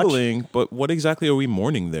troubling. But what exactly are we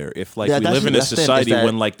mourning there? If like Yeah, we that's- live in a that's the thing, is society that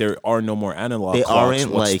when like there are no more analog they clocks,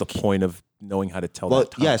 aren't, what's like- the point of knowing how to tell well,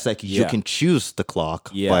 that time? yeah, it's like you Yeah. can choose the clock,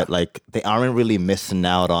 Yeah. but like they aren't really missing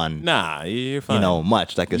out on Nah, you're fine.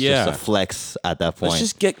 much. Like it's Yeah. just a flex at that point. Let's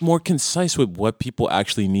just get more concise with what people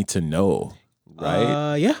actually need to know,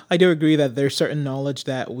 right? Yeah, I do agree that there's certain knowledge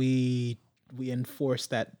that we enforce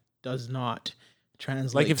that does not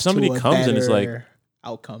translate. Like, if somebody to a comes and is like, better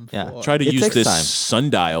outcome. Yeah. For, Try to It use takes this time.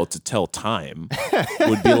 sundial to tell time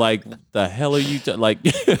would be like, the hell are you like?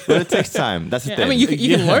 But it takes time. That's the Yeah, thing. I mean, you can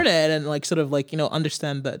Yeah. learn it and like sort of like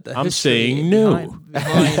understand the I'm history saying no.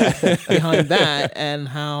 behind that and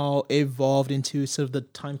how it evolved into sort of the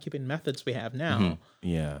timekeeping methods we have now.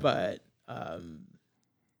 yeah, But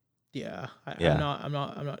Yeah, Yeah. I'm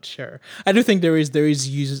not sure. I do think there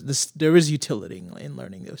is utility in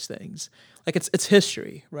learning those things. Like it's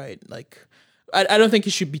history, right? Like I don't think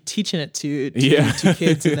you should be teaching it to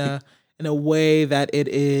kids in a way that it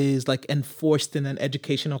is like enforced in an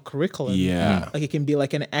educational curriculum. Yeah. Like it can be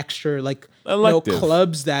like an extra like Elective.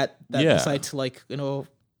 clubs that Yeah. decide to like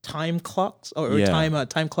time clocks or Yeah.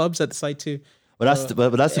 time clubs that decide to. But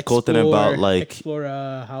that's the cool thing about like explore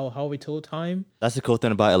how we told time. that's the cool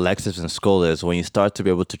thing about electives in school is when you start to be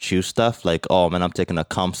able to choose stuff like, oh man, I'm taking a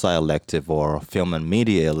comp sci elective or a film and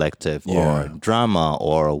media elective Yeah. or drama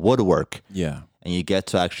or woodwork, Yeah. and you get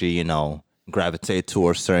to actually gravitate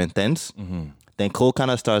towards certain things. Then cool kind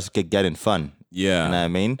of starts getting fun. Yeah. You know what I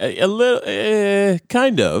mean? A little,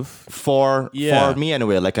 kind of. For me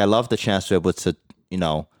anyway, like I love the chance to be able to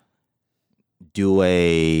do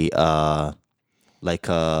a like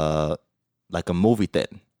a movie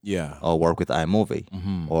thing. Yeah. Or work with iMovie,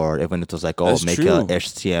 or even it was like, That's make true. a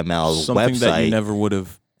HTML Something that website you never would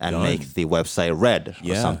have and done. make the website red or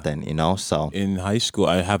Yeah. something, So In high school,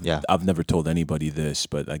 Yeah. I've never told anybody this,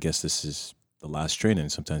 but I guess this is the last training.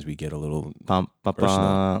 Sometimes we get a little pum, pum,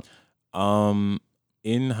 Personal. pum.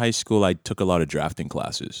 in high school I took a lot of drafting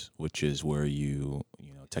classes, which is where you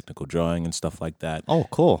technical drawing and stuff like that. Oh,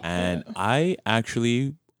 cool, And I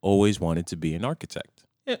actually always wanted to be an architect.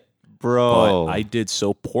 bro. But I did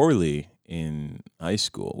so poorly in high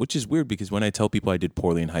school, which is weird because when I tell people I did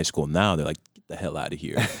poorly in high school now, they're like, get the hell out of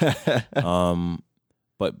here.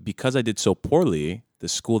 But because I did so poorly, the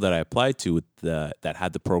school that I applied to that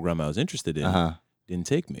had the program I was interested in didn't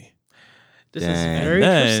take me. This Dang. is very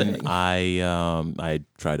Then interesting. I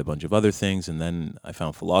tried a bunch of other things, and then I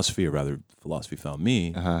found philosophy, or rather, philosophy found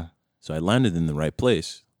me. So I landed in the right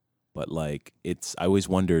place. But like, I always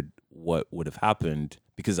wondered what would have happened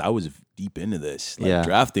because I was deep into this. Like, Yeah.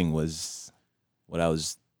 drafting was what I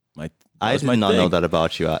was. I did not know that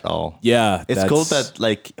about you at all. Yeah, It's cool that's that,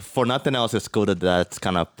 like, for nothing else, it's cool that that's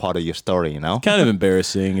kind of part of your story, kind of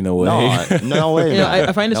embarrassing in a way. No way, man.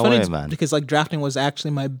 I find it's No funny way, man. because like drafting was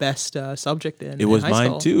actually my best subject in It was high mine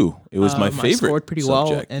school. too. It was my I favorite scored pretty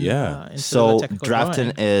subject. well. In, yeah. in So technical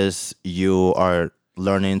drafting is you are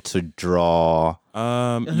learning to draw,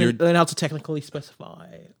 You're learn how to technically specify.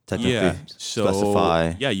 technically yeah. So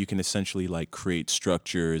specify. yeah, you can essentially like create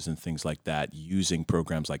structures and things like that using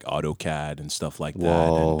programs like AutoCAD and stuff like that.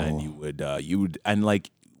 Whoa. And you would and like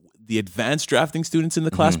the advanced drafting students in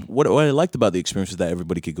the class. What I liked about the experience is that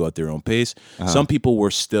everybody could go at their own pace. Some people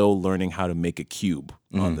were still learning how to make a cube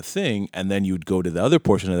on the thing, and then you'd go to the other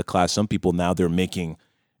portion of the class. Some people now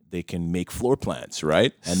they can make floor plans,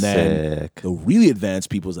 right? And then Sick. the really advanced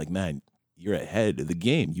people is like, man, you're ahead of the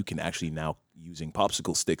game. You can actually now, using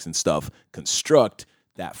popsicle sticks and stuff, construct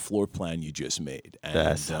that floor plan you just made. And,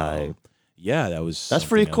 That's hype. Yeah, that's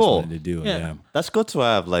pretty something I cool. wanted to do. Yeah. Yeah. That's good to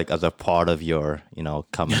have, like, as a part of your,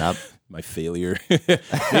 coming up. My failure.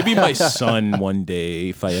 Maybe my son one day,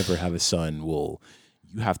 if I ever have a son,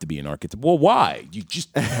 you have to be an architect. Well, why? You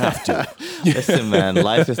just have to. Listen, man,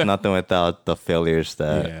 life is nothing without the failures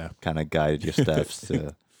that Yeah. kind of guide your steps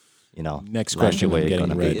to, Next land question the way I'm you're getting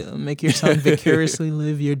gonna ready. be. Make your son vicariously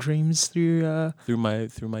live your dreams through. Through my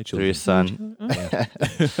Through children. your son.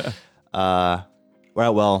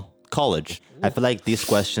 Well, college. I feel like these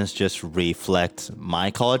questions just reflect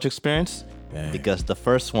my college experience. Dang. Because the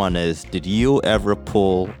first one is, did you ever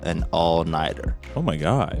pull an all-nighter? Oh my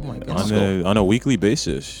god! my goodness. On a weekly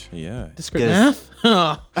basis, yeah. Discrete math.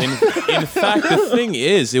 In fact, the thing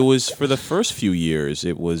is, it was for the first few years,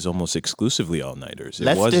 it was almost exclusively all-nighters. It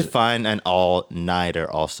Let's was define an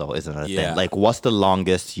all-nighter also, isn't it a Yeah. thing? Like, what's the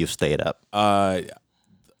longest you've stayed up? I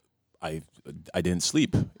didn't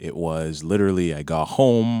sleep. It was literally I got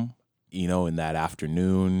home, in that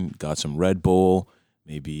afternoon, got some Red Bull,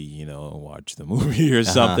 maybe watch the movie or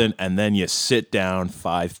something, and then you sit down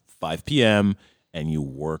 5 p.m. and you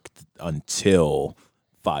worked until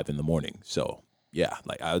 5 a.m. So yeah,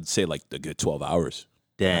 like I would say like a good 12 hours.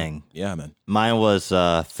 Dang. Yeah, man. Mine was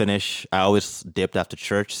finish. I always dipped after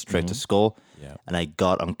church straight to school. Yeah. And I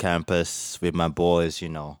got on campus with my boys,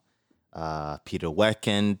 Peter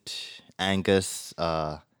Weckend, Angus,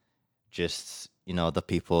 just, the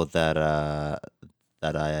people that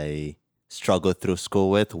I struggled through school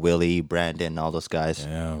with, Willie, Brandon, all those guys.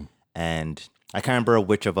 Yeah. And I can't remember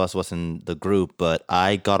which of us was in the group, but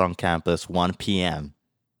I got on campus 1 p.m.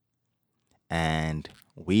 and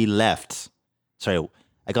we left. Sorry,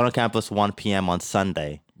 I got on campus 1 p.m. on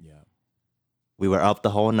Sunday. Yeah. We were up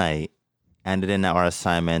the whole night, ended in our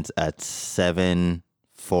assignments at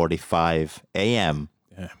 7:45 a.m.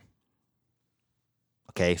 Yeah.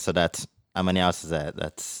 Okay, so that's how many hours is that?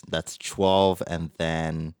 That's 12, and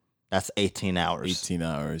then That's 18 hours. 18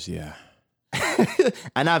 hours, yeah.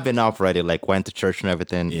 And I've been up already, like went to church and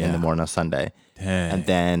everything in Yeah. the morning on Sunday. Dang. And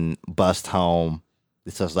then bust home.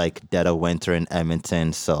 This was like dead of winter in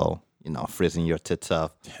Edmonton, so, freezing your tits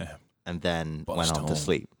off. Damn. And then Bust went home to home.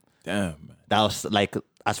 sleep. Damn, man. That was like,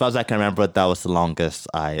 as far as I can remember, that was the longest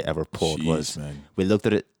I ever pulled. Jeez, man. We looked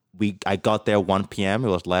at it. I got there 1 p.m. It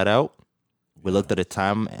was light out. We looked at the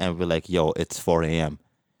time and we're like, yo, it's 4 a.m.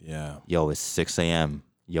 Yeah. Yo, it's 6 a.m.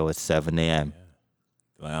 Yo, it's 7 a.m.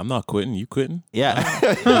 Like, I'm not quitting. You quitting?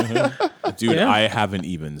 Yeah. Dude, Yeah. I haven't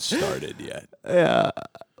even started yet. Yeah.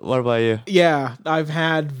 What about you? Yeah, I've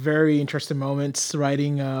had very interesting moments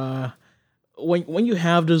writing. When you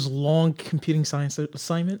have those long computing science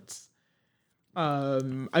assignments, I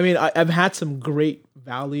mean, I've had some great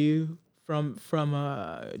value from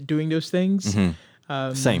doing those things.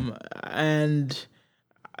 Same. And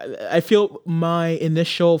I feel my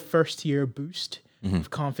initial first year boost of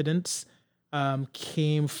confidence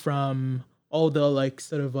came from all the like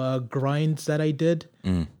sort of grinds that I did,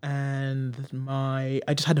 and I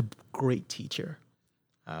just had a great teacher,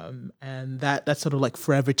 and that sort of like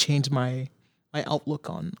forever changed my outlook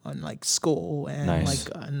on like school, and Nice.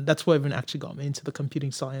 and that's what even actually got me into the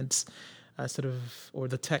computing science or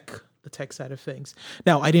the tech side of things.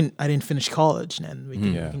 Now I didn't finish college, and we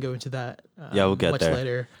can go into that We'll get much there.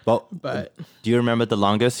 later. Well, But do you remember the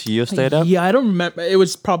longest you stayed up? yeah, I don't remember. It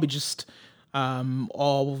was probably just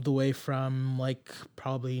all the way from like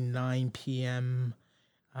probably 9 p.m.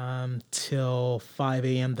 Till 5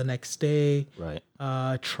 a.m. the next day. Right.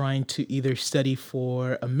 Trying to either study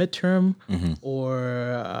for a midterm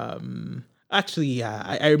or actually,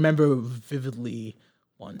 yeah, I remember vividly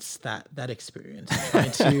once that experience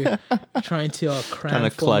trying to cram Trying to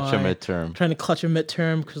for clutch a my- midterm. trying to clutch a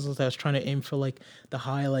midterm because I was trying to aim for like the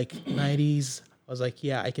high like 90s. I was like,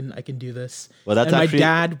 yeah, I can do this. Well, that's and my actually-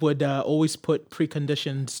 dad would always put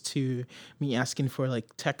preconditions to me asking for like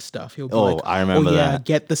tech stuff. He'll be Oh, like, I remember yeah, that.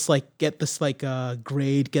 get this grade,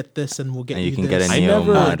 get this, and we'll get And you you can this. get a I Neo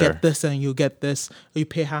never- monitor. Get this, and you'll get this. Or you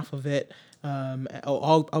pay half of it.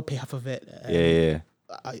 I'll pay half of it. And Yeah.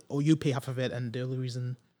 or you pay half of it, and the only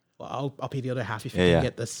reason, well, I'll pay the other half if you Yeah, can yeah.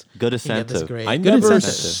 get this. Good you can get this incentive. grade. I Good never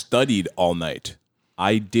incentive. studied all night.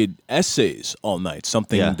 I did essays all night,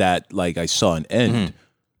 something Yeah. that like I saw an end.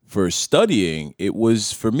 For studying, it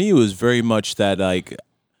was very much that like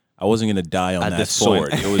I wasn't gonna die on At that this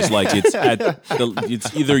point. sword. It was like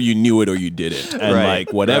it's either you knew it or you didn't, and Right,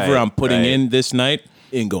 like whatever right, I'm putting right. in this night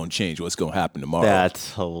ain't gonna change what's gonna happen tomorrow.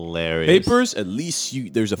 That's hilarious. Papers, at least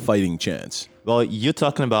there's a fighting chance. Well, you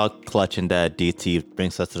talking about clutching that DT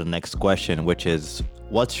brings us to the next question, which is,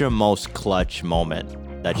 what's your most clutch moment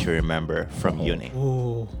that you remember from uni?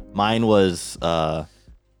 Ooh. Mine was, I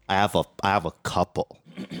have a couple,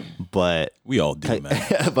 but We all do,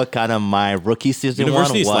 man. but kind of my rookie season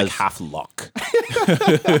University one is was like half luck.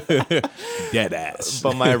 Dead ass.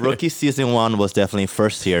 But my rookie season one was definitely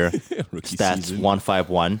first year. Rookie Stats season.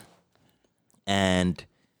 151. And,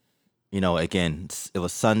 again, it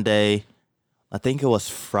was Sunday. I think it was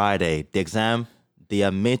Friday. The exam, the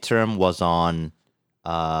midterm was on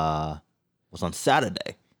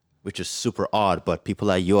Saturday, which is super odd. But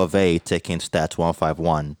people at U of A taking stats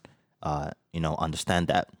 151, understand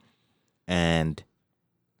that. And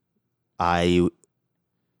I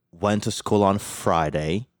went to school on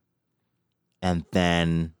Friday and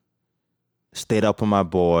then stayed up with my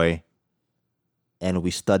boy and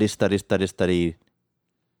we studied.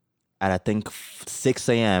 At I think 6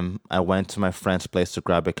 a.m., I went to my friend's place to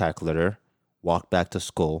grab a calculator, walked back to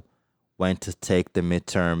school, went to take the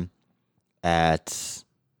midterm at,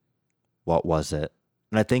 what was it?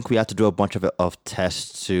 And I think we had to do a bunch of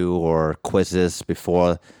tests too, or quizzes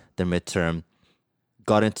before the midterm.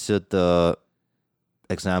 Got into the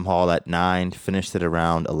exam hall at 9, finished it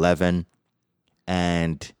around 11.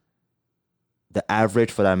 And the average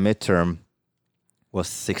for that midterm was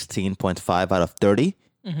 16.5 out of 30.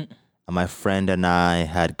 Mm-hmm. And my friend and I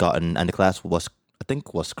had gotten, and the class was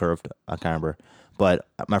curved. I can't remember. But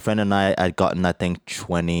my friend and I had gotten, I think,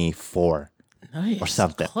 24. Nice. Or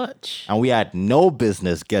something. Clutch. And we had no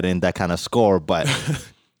business getting that kind of score, but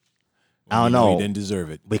I don't know. You didn't deserve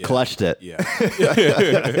it. We clutched it. Yeah.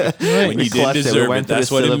 When We you didn't clutched it. deserve We it, went through that's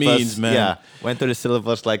the what it syllabus. means, man. Yeah, went through the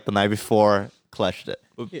syllabus like the night before, clutched it.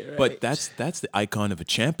 Yeah, right. But that's the icon of a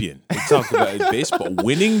champion. We talk about in baseball,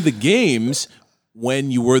 winning the games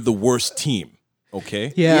when you were the worst team.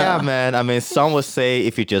 Okay. Yeah. Man. I mean, some would say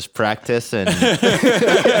if you just practice and Good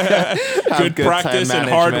practice time and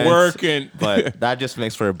hard management, work, and but that just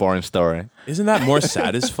makes for a boring story. isn't that more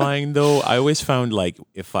satisfying though? I always found like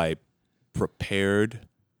if I prepared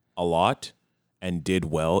a lot and did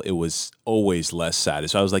well, it was always less satisfying.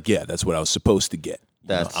 So I was like, yeah, that's what I was supposed to get.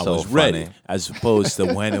 That's I so was ready, funny. as opposed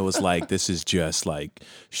to when it was like, this is just like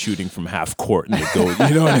shooting from half court and it goes,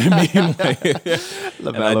 you know what I mean? And I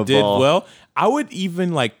LaMelo did Ball. well. I would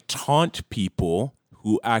even like taunt people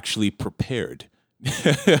who actually prepared.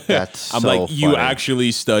 That's I'm so like, you funny.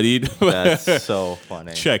 actually studied? That's so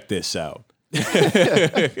funny. Check this out.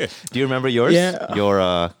 Do you remember yours? Yeah.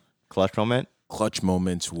 Your clutch moment? Clutch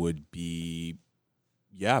moments would be,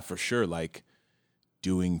 yeah, for sure. Like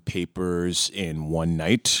doing papers in one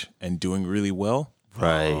night and doing really well.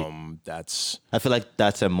 Right. I feel like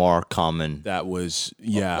that's a more common That was,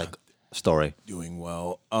 yeah, like story. doing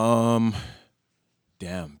well.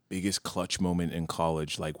 Damn, biggest clutch moment in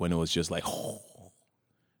college, like when it was just like, oh,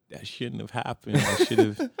 that shouldn't have happened. I should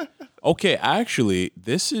have. Okay, actually,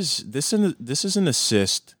 this is an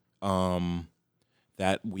assist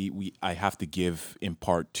that I have to give in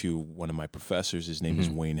part to one of my professors. His name is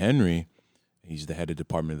Wayne Henry. He's the head of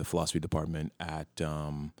department of the philosophy department at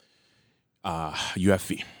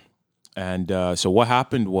UFV. And so what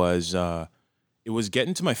happened was it was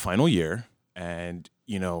getting to my final year, and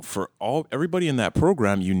you know, for everybody in that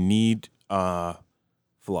program, you need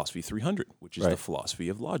Philosophy 300, which is the philosophy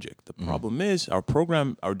of logic. The problem is our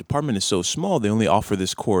department is so small, they only offer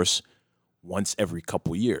this course once every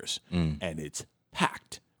couple years, and it's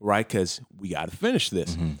packed, right? Because we got to finish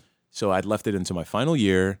this. So I'd left it into my final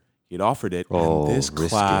year. He'd offered it, and this risky.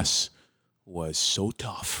 class was so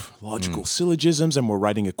tough. Logical syllogisms, and we're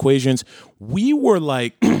writing equations. We were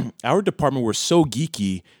like, our department were so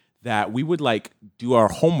geeky that we would like do our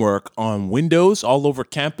homework on windows all over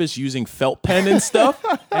campus using felt pen and stuff.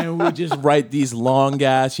 And we would just write these long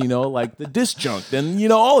ass, you know, like the disjunct and, you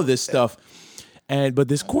know, all of this stuff. But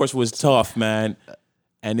this course was tough, man.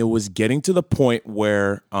 And it was getting to the point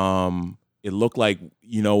where it looked like,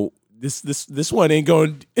 you know, this one ain't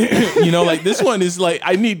going, you know, like this one is like,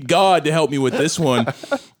 I need God to help me with this one.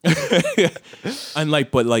 And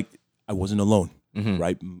like, but like, I wasn't alone,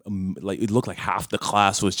 right? Like it looked like half the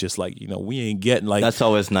class was just like, you know, we ain't getting like. That's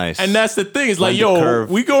always nice. And that's the thing. It's like, the yo,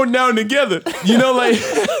 curve- we going down together, you know, like.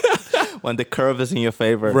 when the curve is in your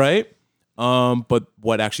favor. Right. But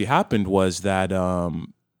what actually happened was that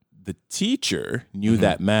the teacher knew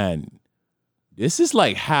that, man, this is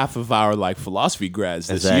like half of our like philosophy grads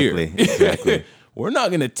this year. Exactly. We're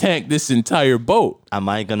not gonna tank this entire boat. Am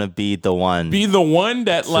I gonna be the one? Be the one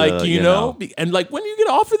that like, you know, and like when are you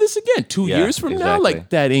gonna offer this again? 2 Yeah, years from now? exactly. Like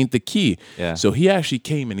that ain't the key. Yeah. So he actually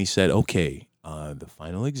came and he said, okay, the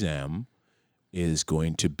final exam is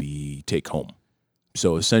going to be take home.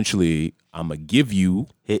 So essentially, I'm gonna give you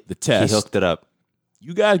the test. He hooked it up.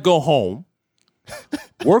 You guys go home,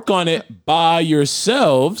 work on it by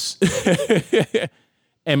yourselves,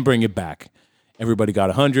 and bring it back. Everybody got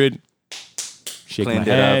 100. Shake Cleaned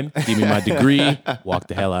my it hand, give me my degree, walk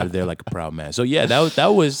the hell out of there like a proud man. So yeah, that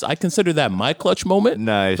was I consider that my clutch moment.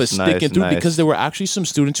 Nice, for sticking nice, through nice. because there were actually some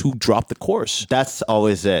students who dropped the course. That's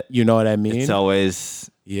always it. You know what I mean? It's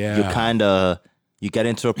always Yeah. you get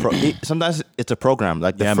into a sometimes it's a program.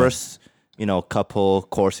 Like the Yeah, man. first, couple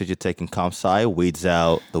courses you take in comp sci weeds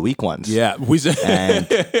out the weak ones. Yeah, And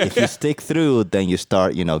if you stick through, then you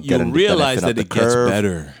start, you getting realize the benefit that of the it gets curve.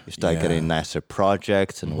 better. You start Yeah. getting nicer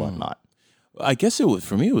projects and whatnot. I guess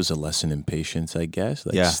for me it was a lesson in patience. I guess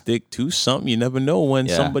like Yeah. stick to something. You never know when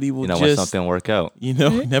Yeah. somebody will when just something work out. you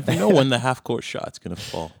never know when the half court shot's gonna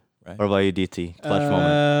fall. Right? What about you, DT?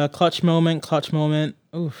 Clutch moment. Clutch moment.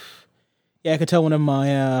 Oof. Yeah, I could tell one of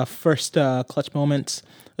my first clutch moments.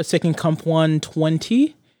 I was taking Comp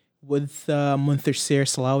 120 with Munthir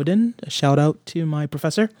Salahuddin. A shout out to my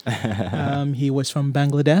professor. He was from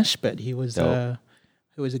Bangladesh, but he was a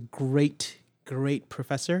great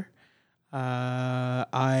professor.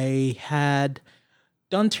 I had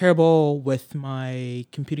done terrible with my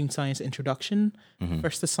computing science introduction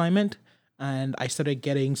first assignment, and I started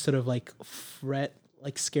getting sort of like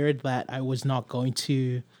scared that I was not going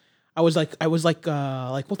to. I was like,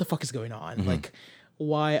 what the fuck is going on? Like,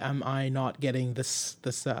 why am I not getting this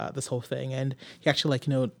whole thing? And he actually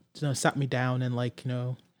sat me down and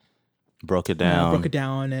broke it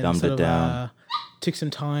down. And dumbed sort it of down. took some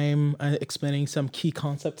time explaining some key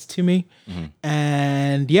concepts to me.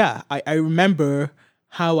 And yeah, I remember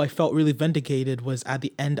how I felt really vindicated was at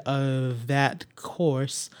the end of that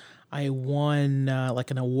course, I won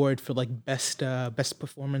an award for best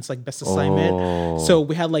performance, best assignment. Oh. So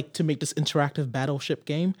we had to make this interactive battleship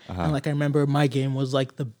game, and I remember my game was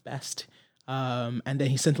the best. And then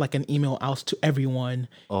he sent an email out to everyone.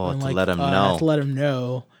 Oh, and, to let them know. To let them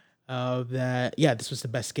know that this was the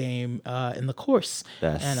best game in the course.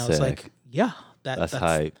 That's and I was sick. like, yeah, That's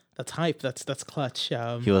hype. that's hype. That's clutch.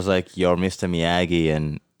 He was like, "You're Mr. Miyagi,"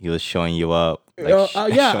 and he was showing you up. Like,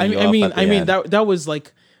 yeah, showing you off at the end. that was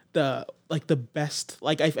like the best.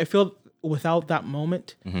 Like I feel without that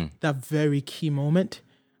moment, that very key moment,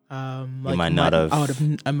 like might not have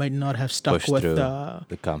I might not have stuck pushed with through the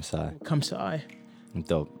the Kamsai. Kamsai.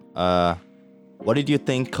 Dope. What did you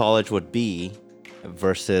think college would be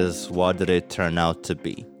versus what did it turn out to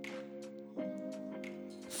be?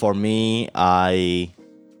 For me, I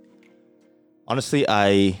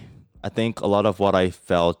think a lot of what I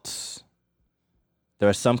felt, there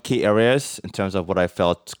are some key areas in terms of what I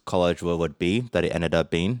felt college would be that it ended up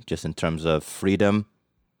being, just in terms of freedom,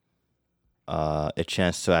 a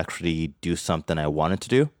chance to actually do something I wanted to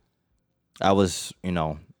do. I was,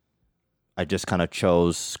 I just kind of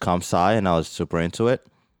chose comp sci and I was super into it.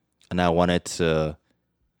 And I wanted to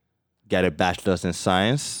get a bachelor's in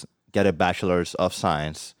science, get a bachelor's of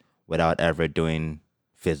science without ever doing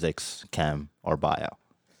physics, chem, or bio.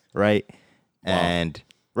 Right? Wow. And,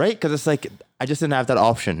 right? Because it's like, I just didn't have that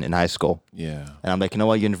option in high school. Yeah. And I'm like, you know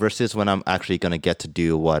what? University is when I'm actually going to get to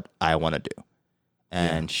do what I want to do.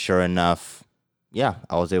 And sure enough, yeah,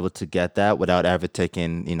 I was able to get that without ever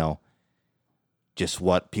taking, just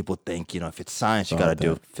what people think, if it's science, you got to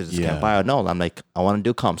do physics and bio. No, I'm like, I want to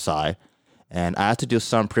do comp sci. And I had to do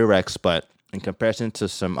some prereqs, but in comparison to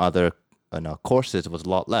some other courses, it was a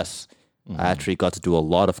lot less. I actually got to do a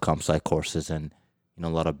lot of comp sci courses and, a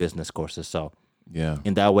lot of business courses. So Yeah.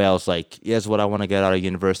 in that way, I was like, here's what I want to get out of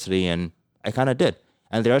university. And I kind of did.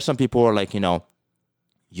 And there are some people who are like,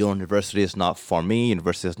 university is not for me.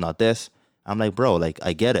 University is not this. I'm like, bro, like,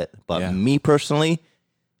 I get it. But me personally,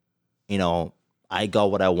 I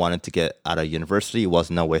got what I wanted to get out of university. It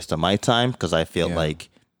wasn't a waste of my time because I feel like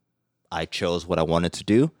I chose what I wanted to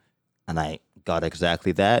do. And I got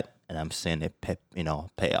exactly that. And I'm seeing it, pay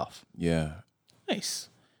off. Yeah. Nice.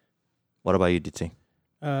 What about you, DT?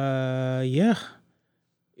 Yeah.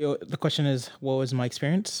 The question is, what was my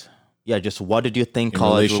experience? Yeah, just what did you think In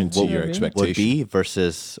college relation to your would expectation. be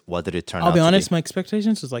versus what did it turn out I'll be to honest, be? my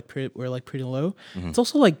expectations was were pretty low. It's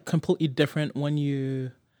also like completely different when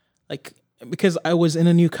you because I was in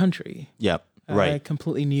a new country. Yeah, A right.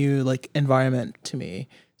 completely new environment to me.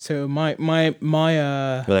 So my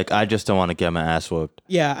You're like, I just don't want to get my ass whooped.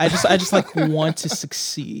 yeah, I just want to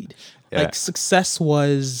succeed. Yeah. Like success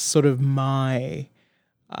was sort of my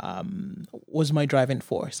driving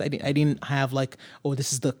force. I didn't have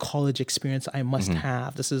this is the college experience I must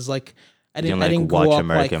have. This is I didn't watch grow up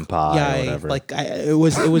American Pie or whatever. It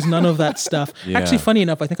was none of that stuff. Yeah. Actually, funny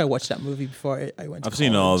enough, I think I watched that movie before I went to I've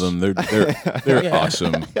seen all of college. them. They're Yeah.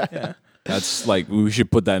 awesome. Yeah. That's we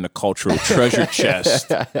should put that in a cultural treasure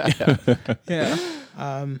chest. Yeah.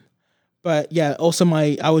 But yeah, also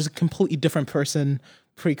I was a completely different person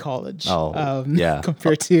pre-college. Oh, yeah.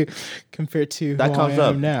 Compared to That who comes I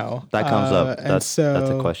up. am now. That comes up. And That's a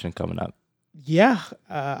so, question coming up. Yeah,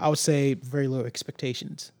 I would say very low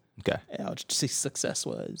expectations. Okay. I would just say success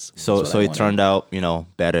was. So it turned out,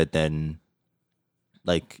 better than,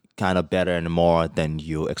 kind of better and more than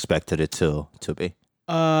you expected it to be.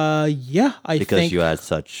 Yeah, I Because think you had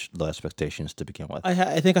such low expectations to begin with.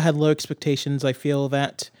 I think I had low expectations. I feel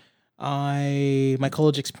that my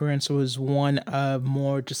college experience was one of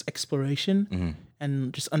more just exploration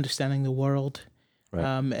and just understanding the world, Right.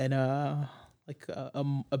 and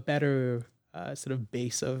a better sort of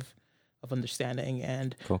base of understanding.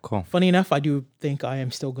 And Cool. funny enough, I do think I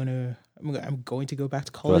am still I'm going to go back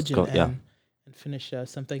to college and finish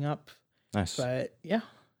something up. Nice. But yeah.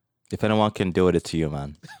 If anyone can do it, it's you,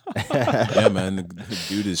 man. Yeah, man. The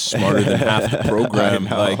dude is smarter than half the program,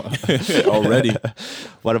 already.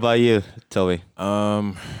 What about you, Toby?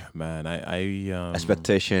 Man, I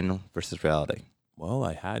Expectation versus reality. well,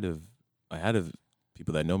 I had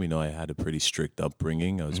people that know me know I had a pretty strict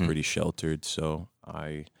upbringing. I was pretty sheltered, so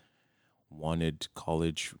I wanted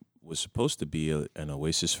college was supposed to be an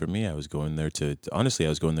oasis for me. I was going there to honestly, I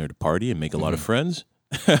was going there to party and make a lot of friends.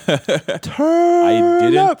 I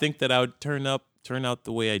didn't think that I would turn out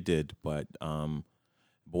the way I did, but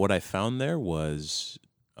what I found there was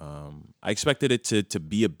I expected it to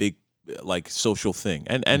be a big social thing,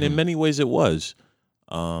 and in many ways it was.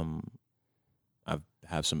 I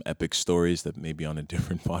have some epic stories that maybe on a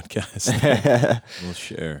different podcast we'll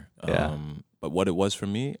share. Yeah. But what it was for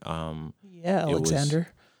me, Yeah, it was- Alexander.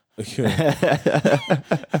 Just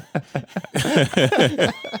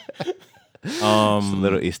a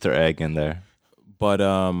little Easter egg in there. But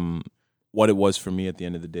what it was for me at the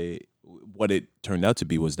end of the day, what it turned out to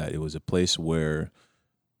be was that it was a place where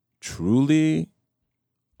truly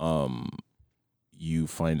you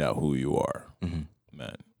find out who you are,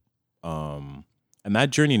 man. And that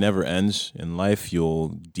journey never ends in life. You'll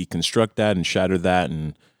deconstruct that and shatter that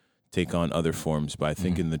and take on other forms. But I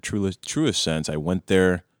think in the truest sense, I went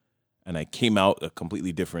there and I came out a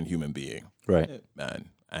completely different human being. Right. Man.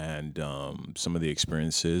 And some of the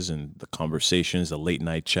experiences and the conversations, the late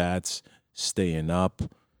night chats, staying up,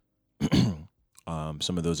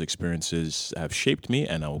 some of those experiences have shaped me,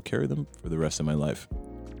 and I will carry them for the rest of my life.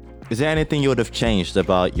 Is there anything you would have changed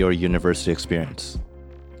about your university experience?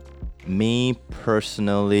 Me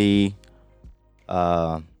personally,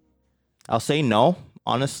 I'll say no,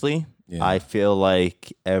 honestly. Yeah. I feel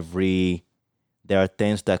like there are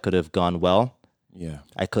things that could have gone well. Yeah.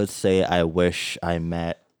 I could say I wish I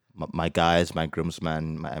met my guys, my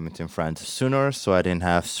groomsmen, my Edmonton friends sooner, so I didn't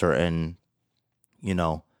have certain,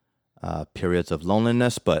 periods of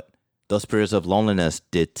loneliness. But those periods of loneliness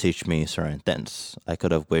did teach me certain things. I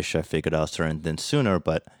could have wished I figured out certain things sooner,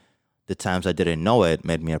 but the times I didn't know it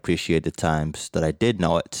made me appreciate the times that I did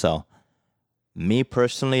know it. So me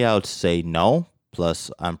personally, I would say no.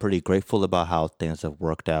 Plus, I'm pretty grateful about how things have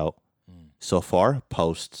worked out so far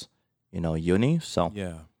post, uni. So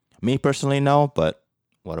Yeah. me personally, no. But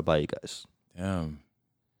what about you guys? Damn.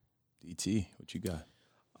 DT, what you got?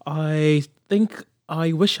 I think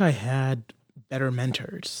I wish I had better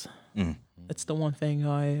mentors. Mm. That's the one thing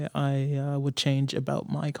I would change about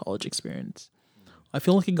my college experience. I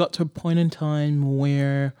feel like it got to a point in time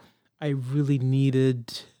where I really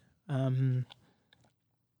needed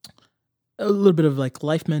a little bit of like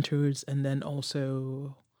life mentors, and then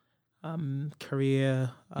also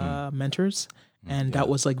career mentors, and that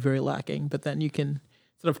was like very lacking. But then you can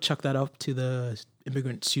sort of chuck that up to the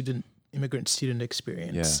immigrant student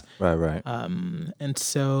experience. Right. And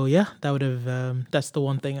so that would have that's the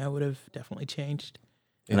one thing I would have definitely changed.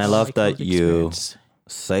 And I in love my that college you experience.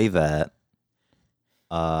 say that,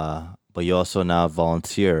 but you also now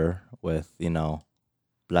volunteer with,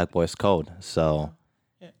 Black Boys Code. So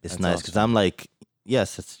it's That's nice because awesome. I'm like,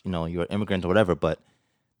 yes, it's, you're an immigrant or whatever, but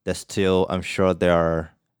there's still, I'm sure there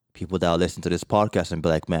are people that will listen to this podcast and be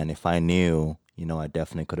like, man, if I knew, I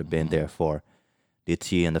definitely could have been there for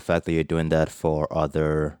DT. And the fact that you're doing that for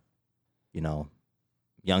other,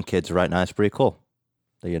 young kids right now is pretty cool.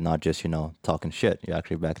 That you're not just, talking shit. You're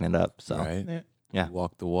actually backing it up. So Right? Yeah.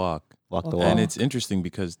 Walk the walk. walk the And walk. And it's interesting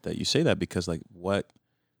because that you say that because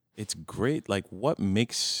it's great. Like what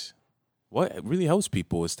really helps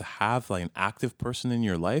people is to have like an active person in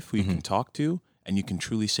your life who you can talk to and you can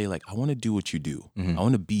truly say like, I want to do what you do. I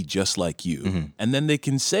want to be just like you. And then they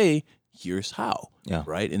can say, here's how, Yeah.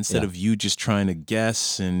 right? Instead Yeah. of you just trying to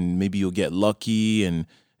guess and maybe you'll get lucky and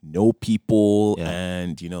know people. Yeah.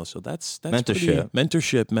 And, so that's Mentorship.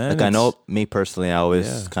 Mentorship, man. Like I know It's- me personally, I always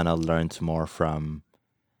Yeah. kind of learned more from,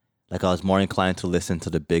 like I was more inclined to listen to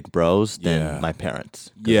the big bros than Yeah. my parents.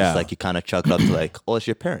 'Cause Yeah. It's like you kind of chalk it up to like, oh, it's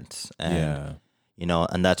your parents. And, yeah.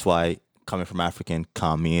 and that's why coming from African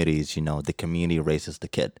communities, the community raises the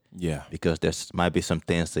kid. Yeah. Because there's might be some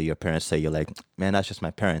things that your parents say, you're like, man, that's just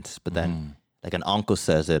my parents. But then like an uncle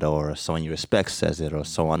says it or someone you respect says it or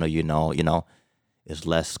someone who is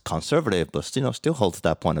less conservative, but still holds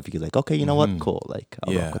that point of view. Like, okay, you know what? Cool. Like,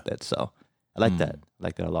 I'll Yeah. rock with it. So I like that. I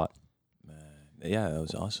like that a lot. Yeah, that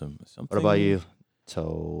was awesome. What about you,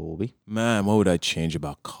 Toby? Man, what would I change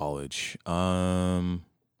about college?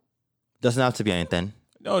 Doesn't have to be anything.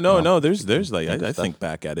 No. There's like Think of I stuff. think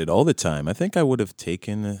back at it all the time. I think I would have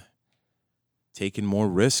taken more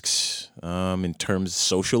risks in terms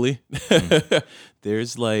socially.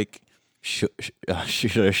 There's like Shoot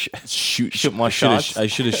shoot more shots? I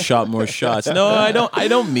should have shot more shots. No, I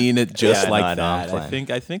don't mean it just Yeah, no, like I know, I'm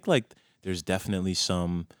that. I think like there's definitely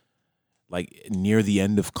some like near the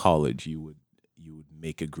end of college you would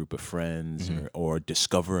make a group of friends or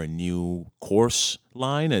discover a new course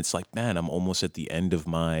line. And it's like, man, I'm almost at the end of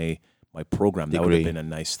my program. That would have Degree. been a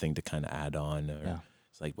nice thing to kind of add on. Or, Yeah.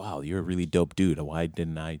 it's like, wow, you're a really dope dude. Why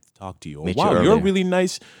didn't I talk to you? Or, Meet you wow, you're earlier. really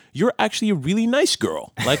nice. You're actually a really nice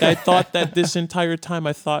girl. Like I thought that this entire time.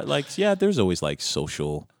 I thought like, yeah, there's always like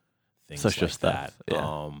social things Social like stuff, that.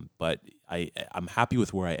 yeah. But I'm happy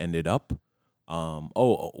with where I ended up.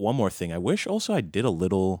 One more thing. I wish also I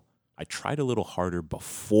tried a little harder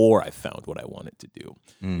before I found what I wanted to do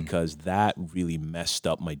because that really messed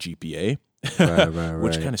up my GPA.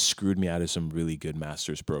 Which kind of screwed me out of some really good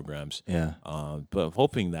master's programs. Yeah. But I'm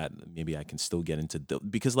hoping that maybe I can still get into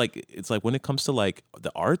because like it's like when it comes to like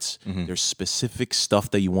the arts, there's specific stuff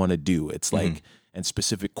that you want to do. It's like and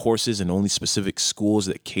specific courses and only specific schools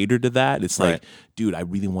that cater to that. It's like, Right. dude, I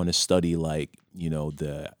really want to study like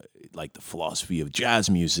the like the philosophy of jazz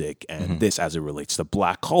music and this as it relates to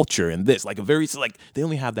black culture and this like a very like they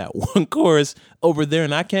only have that one chorus over there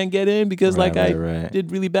and I can't get in because Right, I right.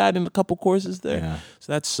 did really bad in a couple courses there. Yeah.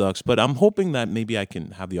 So that sucks. But I'm hoping that maybe I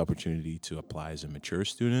can have the opportunity to apply as a mature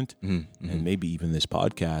student and maybe even this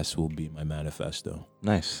podcast will be my manifesto.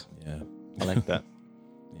 Nice. Yeah. I like that.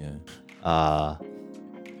 Yeah.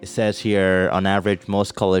 It says here, on average,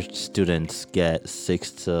 most college students get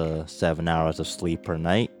 6 to 7 hours of sleep per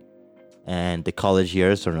night, and the college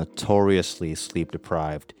years are notoriously sleep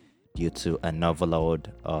deprived due to an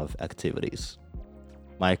overload of activities.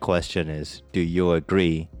 My question is, do you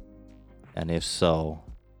agree? And if so,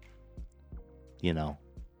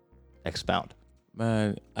 expound.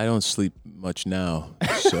 Man, I don't sleep much now.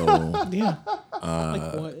 So Yeah.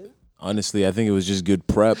 Like what? honestly, I think it was just good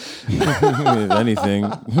prep. If anything,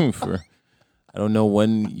 I don't know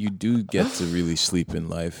when you do get to really sleep in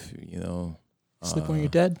life, Sleep when you're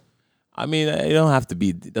dead. I mean, it doesn't have to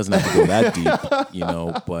go that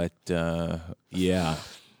deep, but yeah.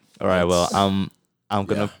 All right, well, I'm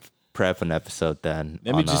going to prep an episode then.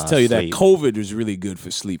 Let me on, just tell you sleep. that COVID was really good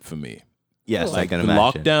for sleep for me. Yes, I Like can the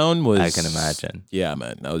imagine. lockdown was. I can imagine. Yeah,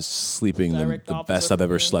 man. I was sleeping Direct the opposite best I've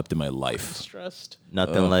ever for me. slept in my life. Stressed.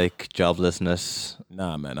 Nothing like joblessness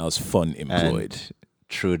Nah, man. I was fun employed. and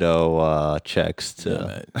Trudeau checks Yeah, to,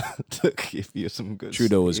 man. to give you some good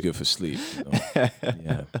Trudeau was sleep. good for sleep.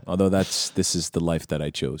 Yeah. Although this is the life that I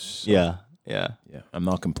chose. So, Yeah. Yeah. I'm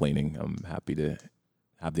not complaining. I'm happy to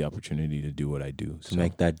have the opportunity to do what I do. To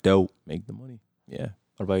make that dope. make the money. Yeah.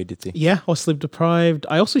 What about you, DT? Yeah, I was sleep deprived.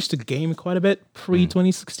 I also used to game quite a bit pre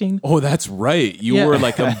 2016. Oh, that's right. You Yeah. were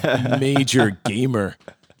like a major gamer.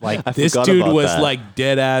 Like I this forgot dude about was that. like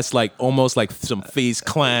dead ass, like almost like some FaZe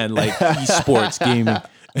Clan, like esports gaming.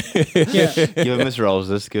 Yeah, Give Miss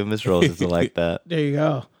Roses. Give Miss Roses. I like that. there you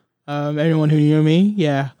go. Everyone who knew me,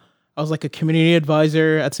 yeah, I was like a community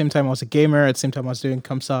advisor. At the same time, I was a gamer. At the same time, I was doing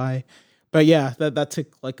ComSci. But yeah, that took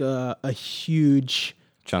like a huge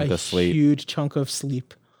Chunk of sleep. huge chunk of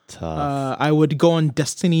sleep. Tough. I would go on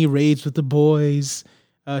Destiny raids with the boys.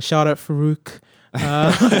 Shout out Farouk.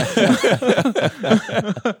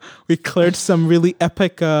 We cleared some really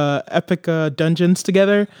epic dungeons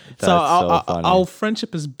together. That's so funny. Our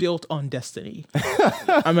friendship is built on Destiny.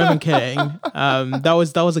 I'm not even kidding. That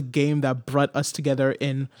was a game that brought us together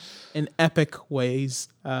in epic ways.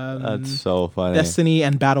 That's so funny. Destiny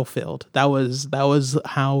and Battlefield. That was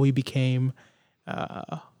how we became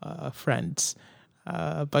friends.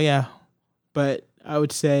 But I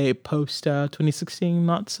would say post 2016,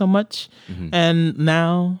 not so much. And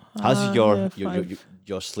now, How's yeah,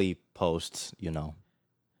 your sleep post,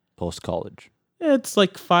 post college? it's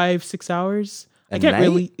like 5-6 hours. I At can't night?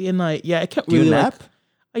 really I can't Do you really nap?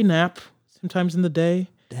 I nap sometimes in the day.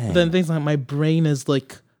 Dang. But then things like my brain is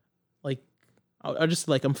like I just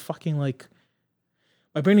like I'm fucking like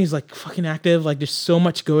my brain is like fucking active. Like there's so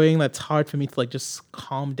much going that's hard for me to like just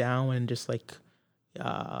calm down and just like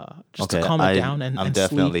just to calm it down and I'm and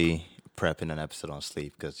definitely prepping an episode on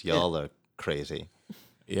sleep because y'all are crazy.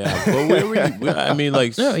 Yeah, but I mean,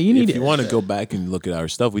 like, No, you need if you it. want to go back and look at our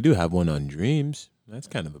stuff, we do have one on dreams. That's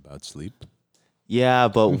kind of about sleep. Yeah,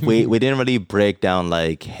 but we didn't really break down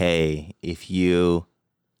like, hey, if you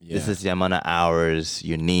this is the amount of hours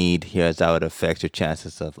you need. Here's how it affects your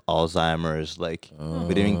chances of Alzheimer's. Like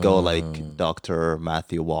we didn't go like Dr.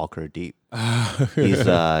 Matthew Walker deep. He's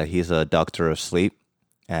a doctor of sleep,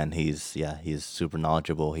 and he's super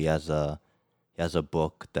knowledgeable. He has a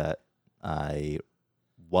book that I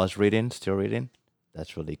was still reading.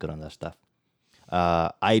 That's really good on that stuff.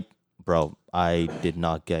 I did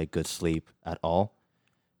not get good sleep at all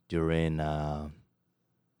during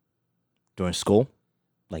school,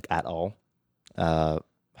 like at all.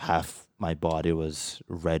 Half my body was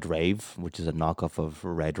Red Rave, which is a knockoff of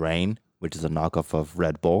Red Rain, which is a knockoff of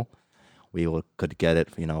Red Bull. We could get it,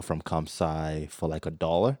 from ComSci for like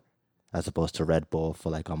 $1, as opposed to Red Bull for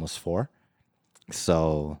like almost $4.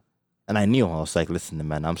 So, and I knew, I was like, listen,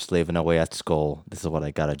 man, I'm slaving away at school. This is what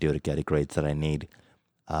I gotta do to get the grades that I need.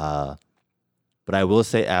 But I will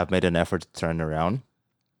say I've made an effort to turn around,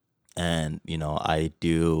 and I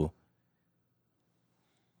do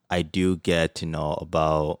get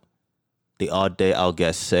about the odd day I'll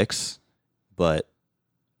get 6, but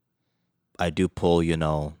I do pull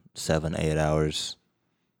 7-8 hours.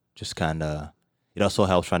 Just kind of, it also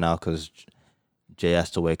helps right now because Jay has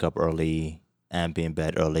to wake up early and be in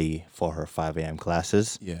bed early for her 5 a.m.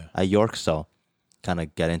 classes at York, so kind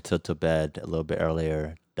of getting to bed a little bit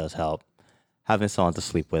earlier does help. Having someone to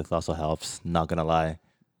sleep with also helps. Not gonna lie,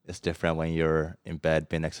 it's different when you're in bed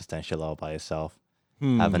being existential all by yourself.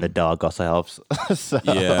 Having a dog also helps. So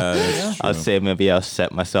Yeah, that's true. I'd say maybe I'll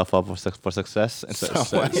set myself up for success in some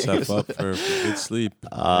Set ways. yourself up for good sleep.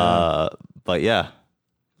 But yeah,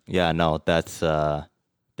 no, that's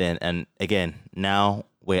then. And again, now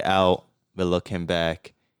we're out, we're looking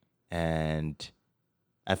back, and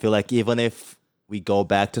I feel like even if we go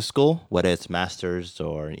back to school, whether it's masters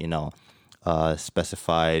or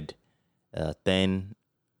specified thing,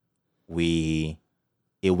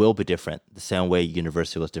 it will be different. The same way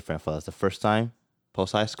university was different for us the first time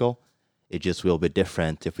post high school. It just will be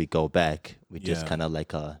different if we go back. We just kind of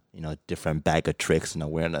like a different bag of tricks and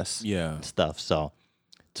awareness and stuff. So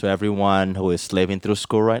to everyone who is slaving through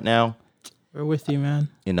school right now, We're with you, man.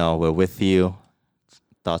 we're with you.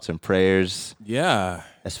 Thoughts and prayers. Yeah.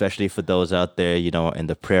 Especially for those out there, in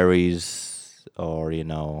the prairies or,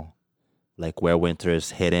 like where winter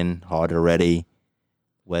is hitting hard already,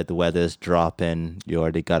 where the weather's dropping. You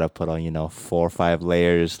already got to put on, 4 or 5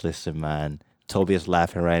 layers. Listen, man, Toby is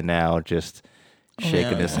laughing right now, just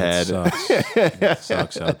shaking his head. It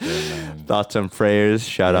sucks out there, man. Thoughts and prayers.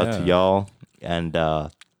 Shout out to y'all. And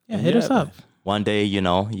hit us up. one day,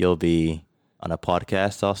 you'll be on a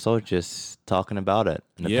podcast also just talking about it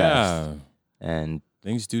in the past. And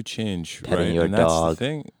things do change, petting right? your And that's dog. the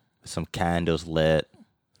thing. some candles lit,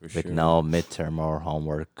 For with sure. no midterm or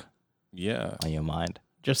homework Yeah. on your mind.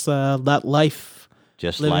 Just that life,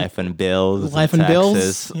 Just Living- life and bills. life and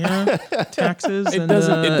taxes. bills. Yeah, taxes. It and,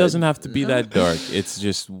 doesn't have to be that dark. It's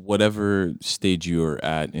just whatever stage you're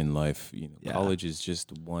at in life. Yeah. College is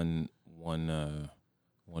just one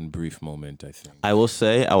brief moment, I think. I will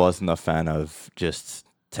say I wasn't a fan of just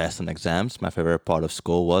tests and exams. My favorite part of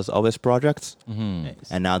school was always projects. Mm-hmm.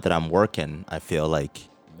 And now that I'm working, I feel like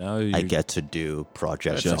Now I get to do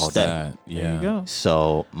projects all just day. that. Yeah. There you go.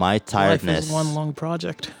 So my Life tiredness, is one long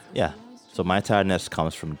project. yeah. So my tiredness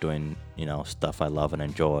comes from doing, stuff I love and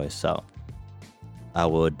enjoy. So I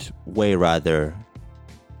would way rather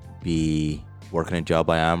be working a job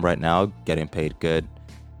I am right now, getting paid good,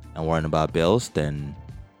 and worrying about bills than,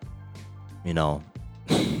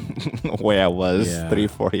 where I was Yeah.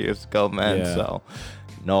 3-4 years ago, man. Yeah. So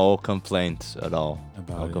no complaints at all.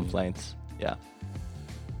 About No it. complaints. Yeah.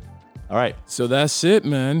 All right. So that's it,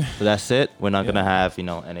 man. So that's it. We're not Yeah. gonna have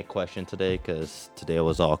any question today because today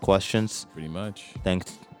was all questions. Pretty much.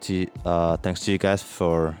 Thanks to you guys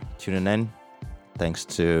for tuning in. Thanks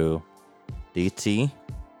to DT.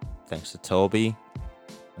 Thanks to Toby.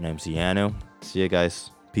 My name's Yanu. See you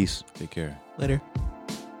guys. Peace. Take care. Later.